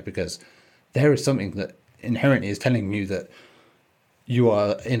 because there is something that inherently is telling you that you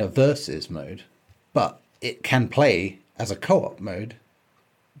are in a versus mode, but it can play as a co-op mode.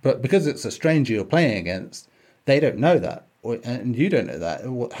 But because it's a stranger you're playing against, they don't know that. And you don't know that,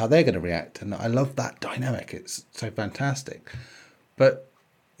 how they're going to react. And I love that dynamic. It's so fantastic. But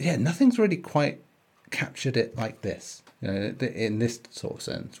yeah, nothing's really quite captured it like this, in this sort of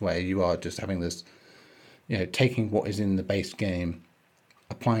sense, where you are just having this, taking what is in the base game,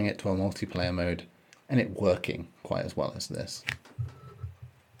 applying it to a multiplayer mode, and it working quite as well as this.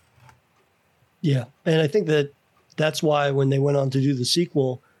 Yeah. And I think that's why when they went on to do the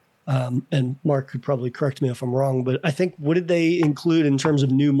sequel, and Mark could probably correct me if I'm wrong, but I think, what did they include in terms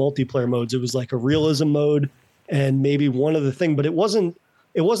of new multiplayer modes? It was like a realism mode and maybe one other thing, but it wasn't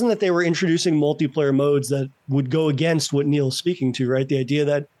it wasn't that they were introducing multiplayer modes that would go against what Neil's speaking to, right? The idea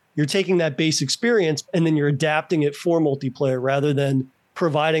that you're taking that base experience and then you're adapting it for multiplayer rather than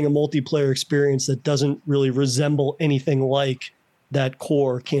providing a multiplayer experience that doesn't really resemble anything like that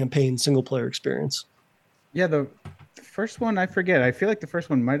core campaign single player experience. Yeah, the first one, I forget. I feel like the first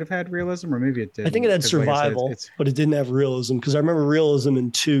one might have had realism, or maybe it did. I think it had 'Cause survival, like I said, but it didn't have realism, because I remember realism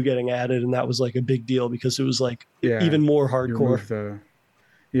in 2 getting added, and that was like a big deal because it was like yeah, even more you hardcore. remove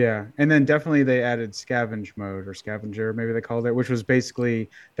yeah, and then definitely they added scavenge mode, or scavenger, maybe they called it, which was basically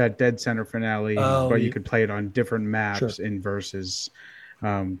that dead center finale, but you could play it on different maps in versus.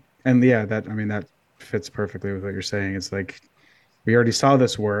 And yeah, that fits perfectly with what you're saying. It's like, we already saw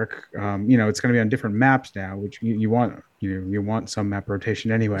this work. It's going to be on different maps now, which you want. You want some map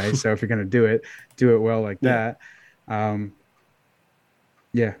rotation anyway. So if you're going to do it well like that.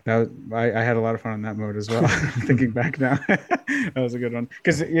 Yeah, I had a lot of fun on that mode as well. Thinking back now, that was a good one.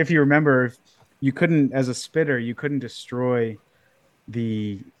 Because if you remember, you couldn't, as a spitter, you couldn't destroy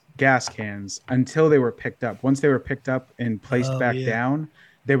the gas cans until they were picked up. Once they were picked up and placed back down,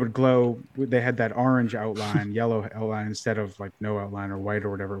 they would glow. They had that orange outline, yellow outline, instead of like no outline or white or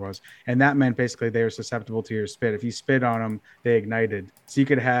whatever it was. And that meant basically they were susceptible to your spit. If you spit on them, they ignited. So you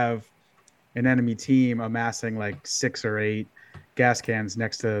could have an enemy team amassing like 6 or 8 gas cans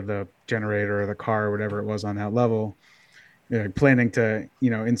next to the generator or the car or whatever it was on that level, planning to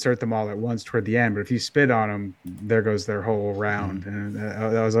insert them all at once toward the end. But if you spit on them, there goes their whole round, and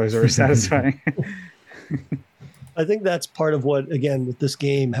that was always very satisfying. I think that's part of what, again, with this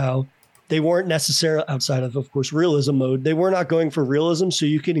game, how they weren't necessarily, outside of course, realism mode, they were not going for realism, so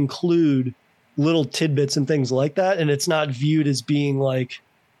you could include little tidbits and things like that, and it's not viewed as being like,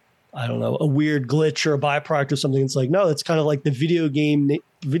 I don't know, a weird glitch or a byproduct of something. It's like, no, it's kind of like the video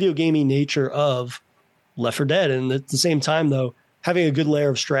gaming nature of Left 4 Dead. And at the same time, though, having a good layer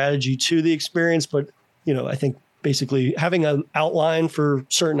of strategy to the experience. But, I think basically having an outline for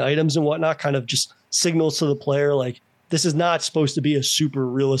certain items and whatnot kind of just signals to the player, like, this is not supposed to be a super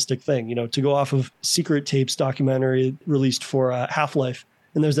realistic thing, to go off of Secret Tapes documentary released for Half-Life.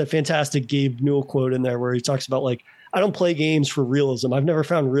 And there's that fantastic Gabe Newell quote in there where he talks about, like, I don't play games for realism. I've never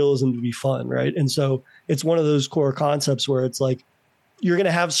found realism to be fun, right? And so it's one of those core concepts where it's like, you're going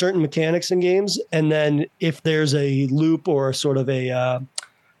to have certain mechanics in games, and then if there's a loop or sort of I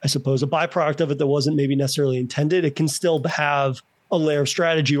suppose, a byproduct of it that wasn't maybe necessarily intended, it can still have a layer of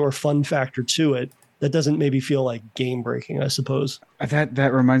strategy or fun factor to it that doesn't maybe feel like game breaking, I suppose.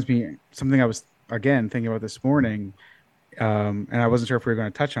 That reminds me something I was, again, thinking about this morning, and I wasn't sure if we were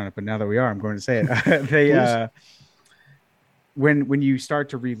going to touch on it, but now that we are, I'm going to say it. When you start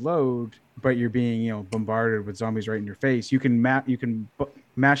to reload, but you're being bombarded with zombies right in your face, you can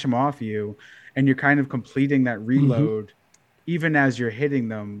mash them off you, and you're kind of completing that reload even as you're hitting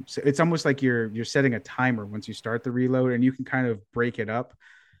them. So it's almost like you're setting a timer once you start the reload, and you can kind of break it up.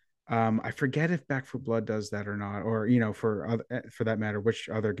 I forget if Back 4 Blood does that or not, or for that matter, which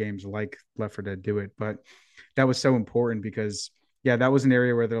other games like Left 4 Dead do it. But that was so important because that was an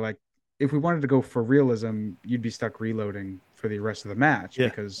area where they're like, if we wanted to go for realism, you'd be stuck reloading for the rest of the match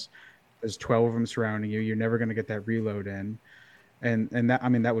because there's 12 of them surrounding you. You're never going to get that reload in. And that,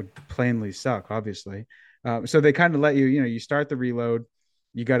 that would plainly suck, obviously. So they kind of let you start the reload,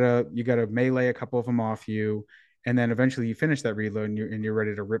 you gotta melee a couple of them off you, and then eventually you finish that reload and you're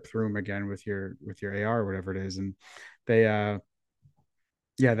ready to rip through them again with your AR or whatever it is. And they,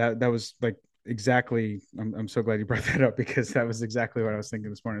 that was like exactly. I'm so glad you brought that up, because that was exactly what I was thinking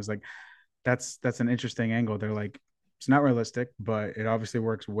this morning. It's like, that's an interesting angle. They're like, it's not realistic, but it obviously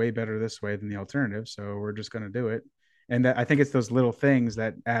works way better this way than the alternative, so we're just going to do it. And I think it's those little things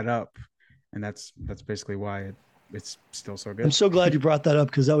that add up, and that's basically why it's still so good. I'm so glad you brought that up,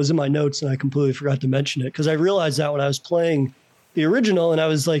 because that was in my notes and I completely forgot to mention it, because I realized that when I was playing the original, and I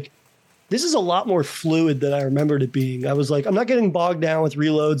was like, this is a lot more fluid than I remembered it being. I was like, I'm not getting bogged down with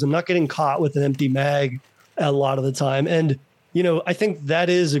reloads. I'm not getting caught with an empty mag a lot of the time. And I think that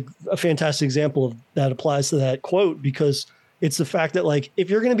is a fantastic example of that applies to that quote, because it's the fact that, like, if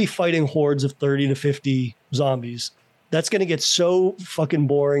you're going to be fighting hordes of 30 to 50 zombies, that's going to get so fucking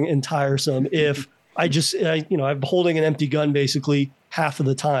boring and tiresome if I'm holding an empty gun basically half of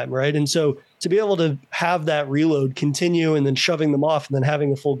the time, right? And so to be able to have that reload continue and then shoving them off and then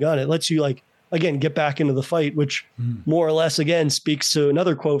having a full gun, it lets you, like, again, get back into the fight, which more or less, again, speaks to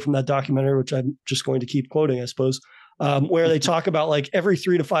another quote from that documentary, which I'm just going to keep quoting, I suppose. Where they talk about, like, every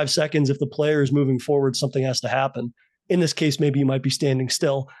 3 to 5 seconds, if the player is moving forward, something has to happen. In this case, maybe you might be standing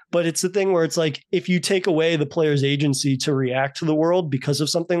still, but it's the thing where it's like, if you take away the player's agency to react to the world because of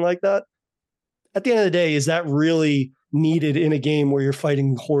something like that, at the end of the day, is that really needed in a game where you're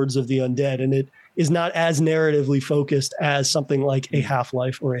fighting hordes of the undead, and it is not as narratively focused as something like a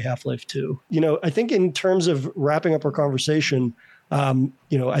Half-Life or a Half-Life 2. I think in terms of wrapping up our conversation,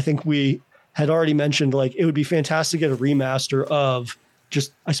 I think we had already mentioned, like, it would be fantastic to get a remaster of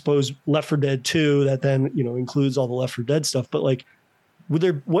just, I suppose, Left 4 Dead 2 that then, includes all the Left 4 Dead stuff. But like,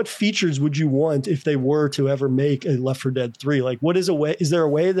 what features would you want if they were to ever make a Left 4 Dead 3? Like, is there a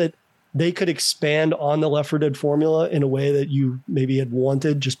way that they could expand on the Left 4 Dead formula in a way that you maybe had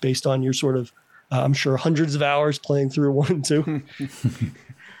wanted, just based on your sort of, I'm sure, hundreds of hours playing through 1 and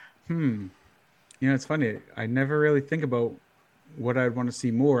 2? It's funny. I never really think about what I'd want to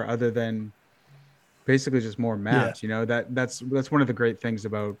see more other than basically just more maps. That's one of the great things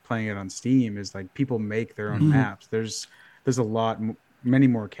about playing it on Steam is like people make their own maps. There's many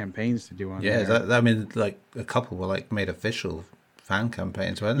more campaigns to do on there. Like a couple were like made official fan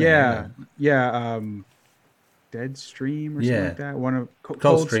campaigns, weren't they? Yeah. Dead Stream or something like that. One of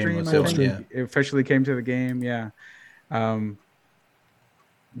Cold Stream, I think. It officially came to the game. Yeah. I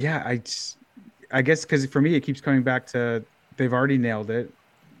guess because for me it keeps coming back to they've already nailed it.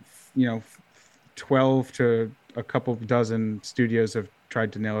 12 to a couple dozen studios have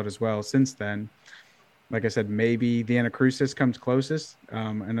tried to nail it as well since then. Like I said, maybe the Anacrusis comes closest,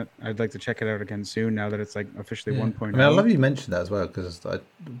 and I'd like to check it out again soon now that it's like officially 1.0. I love you mentioned that as well, because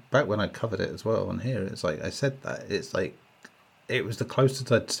back when I covered it as well on here, it's like I said that it's like it was the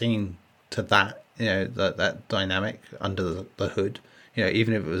closest I'd seen to that, that dynamic under the hood,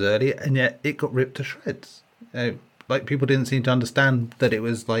 even if it was early, and yet it got ripped to shreds. Like people didn't seem to understand that it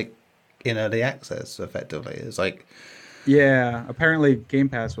was like in early access. Effectively, it's like. Yeah, apparently Game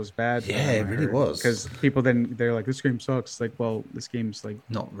Pass was bad. Yeah, it really was. Because people they're like, this game sucks. Like, well, this game's like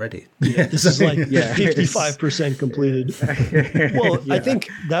not ready. Yeah, this is like 55% completed. Well, I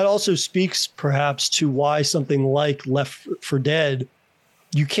think that also speaks perhaps to why something like Left 4 Dead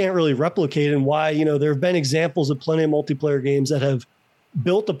you can't really replicate, and why, there have been examples of plenty of multiplayer games that have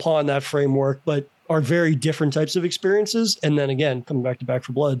built upon that framework, but are very different types of experiences. And then again, coming back to Back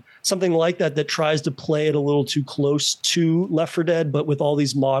 4 Blood, something like that tries to play it a little too close to Left 4 Dead, but with all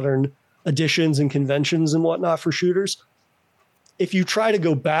these modern additions and conventions and whatnot for shooters. If you try to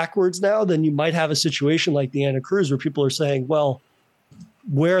go backwards now, then you might have a situation like the Anacruz where people are saying, well,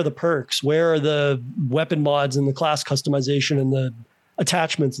 where are the perks? Where are the weapon mods and the class customization and the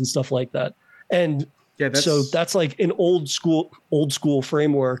attachments and stuff like that? And so that's like an old school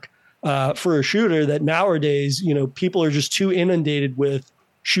framework for a shooter that nowadays, people are just too inundated with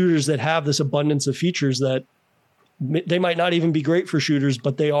shooters that have this abundance of features that they might not even be great for shooters,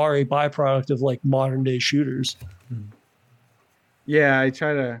 but they are a byproduct of like modern day shooters. Yeah,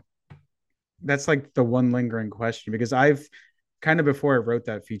 that's like the one lingering question, because I've kind of, before I wrote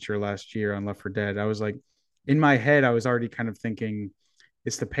that feature last year on Left 4 Dead, I was like, in my head, I was already kind of thinking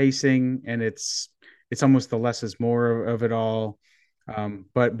it's the pacing and it's almost the less is more of it all.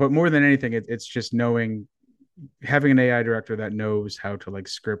 But more than anything, it's just having an AI director that knows how to like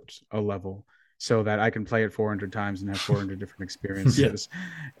script a level so that I can play it 400 times and have 400 different experiences.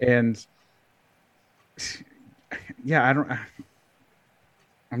 And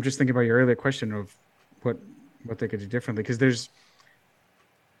I'm just thinking about your earlier question of what they could do differently. Cause just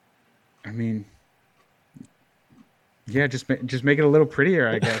make it a little prettier,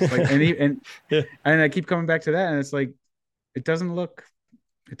 I guess. Like, and I keep coming back to that, and it's like, it doesn't look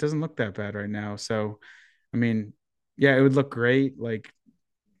that bad right now. So, it would look great. Like,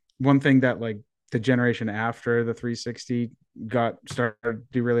 one thing that like the generation after the 360 started to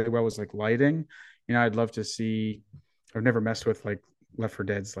do really well was like lighting. I'd love to see. I've never messed with like Left 4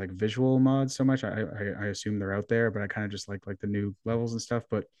 Dead's like visual mods so much. I assume they're out there, but I kind of just like the new levels and stuff.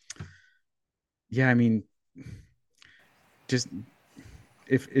 But yeah, just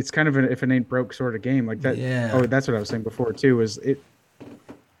if it's kind of if it ain't broke sort of game like that. Yeah. Oh, that's what I was saying before too. Is it?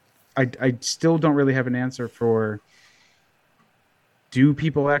 I still don't really have an answer for. Do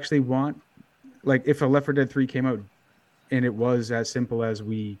people actually want, like, if a Left 4 Dead 3 came out and it was as simple as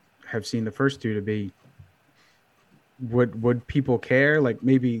we have seen the first two to be, would people care? Like,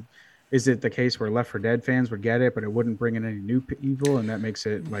 maybe is it the case where Left 4 Dead fans would get it, but it wouldn't bring in any new people, and that makes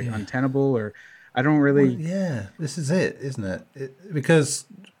it like untenable? Or I don't really. Well, this is it, isn't it?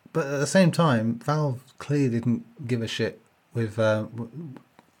 But at the same time, Valve clearly didn't give a shit with.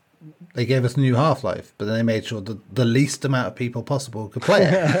 They gave us a new Half-Life, but then they made sure that the least amount of people possible could play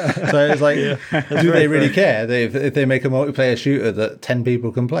it. So it's like, do they really care if they make a multiplayer shooter that 10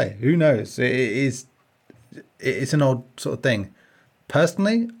 people can play? Who knows? It's an odd sort of thing.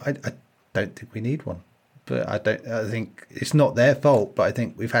 Personally, I don't think we need one. but I think it's not their fault, but I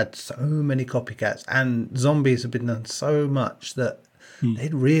think we've had so many copycats, and zombies have been done so much that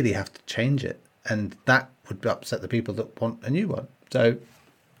they'd really have to change it, and that would upset the people that want a new one. So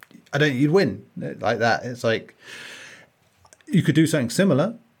you'd win like that. It's like you could do something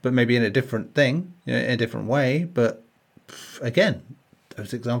similar, but maybe in a different thing, in a different way. But again,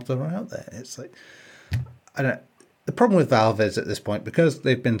 those examples are out there. It's like, the problem with Valve is at this point, because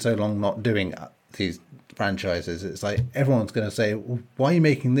they've been so long not doing these franchises, it's like everyone's going to say, well, why are you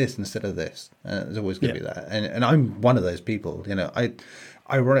making this instead of this? There's always going to be that. And I'm one of those people,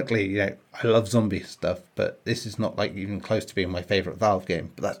 ironically, I love zombie stuff, but this is not like even close to being my favorite Valve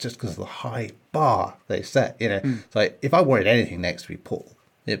game. But that's just because of the high bar they set. It's like if I wanted anything next to be Portal,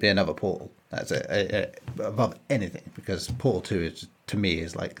 it'd be another Portal. That's it, above anything, because Portal 2 to me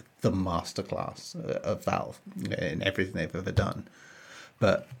is like the masterclass of Valve in everything they've ever done.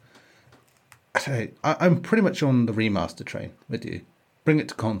 But I'm pretty much on the remaster train with you. Bring it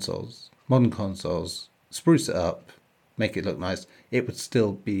to consoles, modern consoles, spruce it up, make it look nice. It would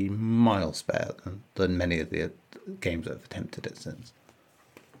still be miles better than many of the games that have attempted it since.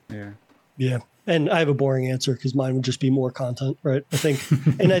 Yeah. And I have a boring answer because mine would just be more content, right? I think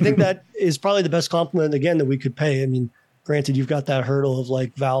that is probably the best compliment, again, that we could pay. I mean, granted, you've got that hurdle of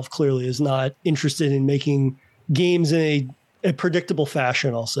like Valve clearly is not interested in making games in a predictable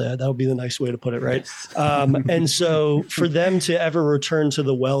fashion, I'll say. That would be the nice way to put it, right? And so for them to ever return to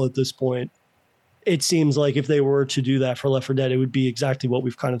the well at this point, it seems like if they were to do that for Left 4 Dead, it would be exactly what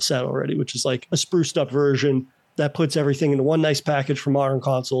we've kind of said already, which is like a spruced up version that puts everything into one nice package for modern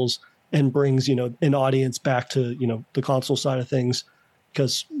consoles and brings, an audience back to, the console side of things.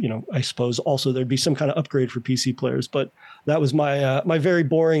 Because, I suppose also there'd be some kind of upgrade for PC players. But that was my my very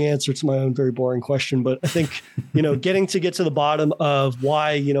boring answer to my own very boring question. But I think, get to the bottom of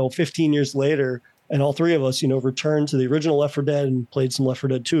why, 15 years later, and all three of us, returned to the original Left 4 Dead and played some Left 4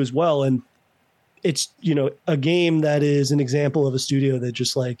 Dead 2 as well. And it's, a game that is an example of a studio that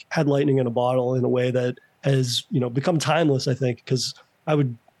just like had lightning in a bottle in a way that has, become timeless, I think, because I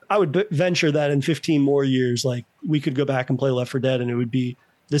would venture that in 15 more years, like we could go back and play Left 4 Dead and it would be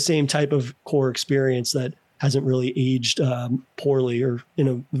the same type of core experience that hasn't really aged poorly or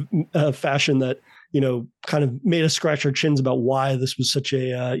in a fashion that, kind of made us scratch our chins about why this was such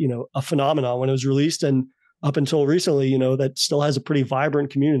a phenomenon when it was released. And up until recently, that still has a pretty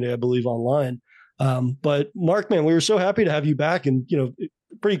vibrant community, I believe, online. But Mark, man, we were so happy to have you back, and,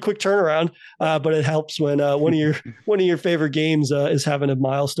 pretty quick turnaround, but it helps when one of your favorite games is having a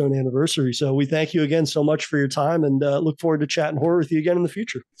milestone anniversary. So we thank you again so much for your time, and look forward to chatting horror with you again in the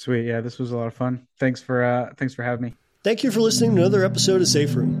future. Sweet, yeah, this was a lot of fun. Thanks for having me. Thank you for listening to another episode of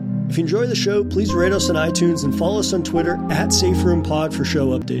Safe Room. If you enjoy the show, please rate us on iTunes and follow us on Twitter @SafeRoomPod for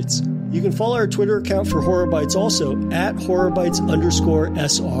show updates. You can follow our Twitter account for Horror Bites also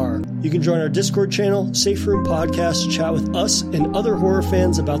 @HorrorBites_SR. You can join our Discord channel, Safe Room Podcast, to chat with us and other horror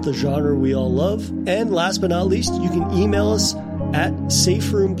fans about the genre we all love. And last but not least, you can email us at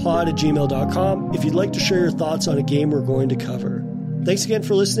saferoompod@gmail.com if you'd like to share your thoughts on a game we're going to cover. Thanks again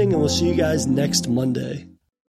for listening, and we'll see you guys next Monday.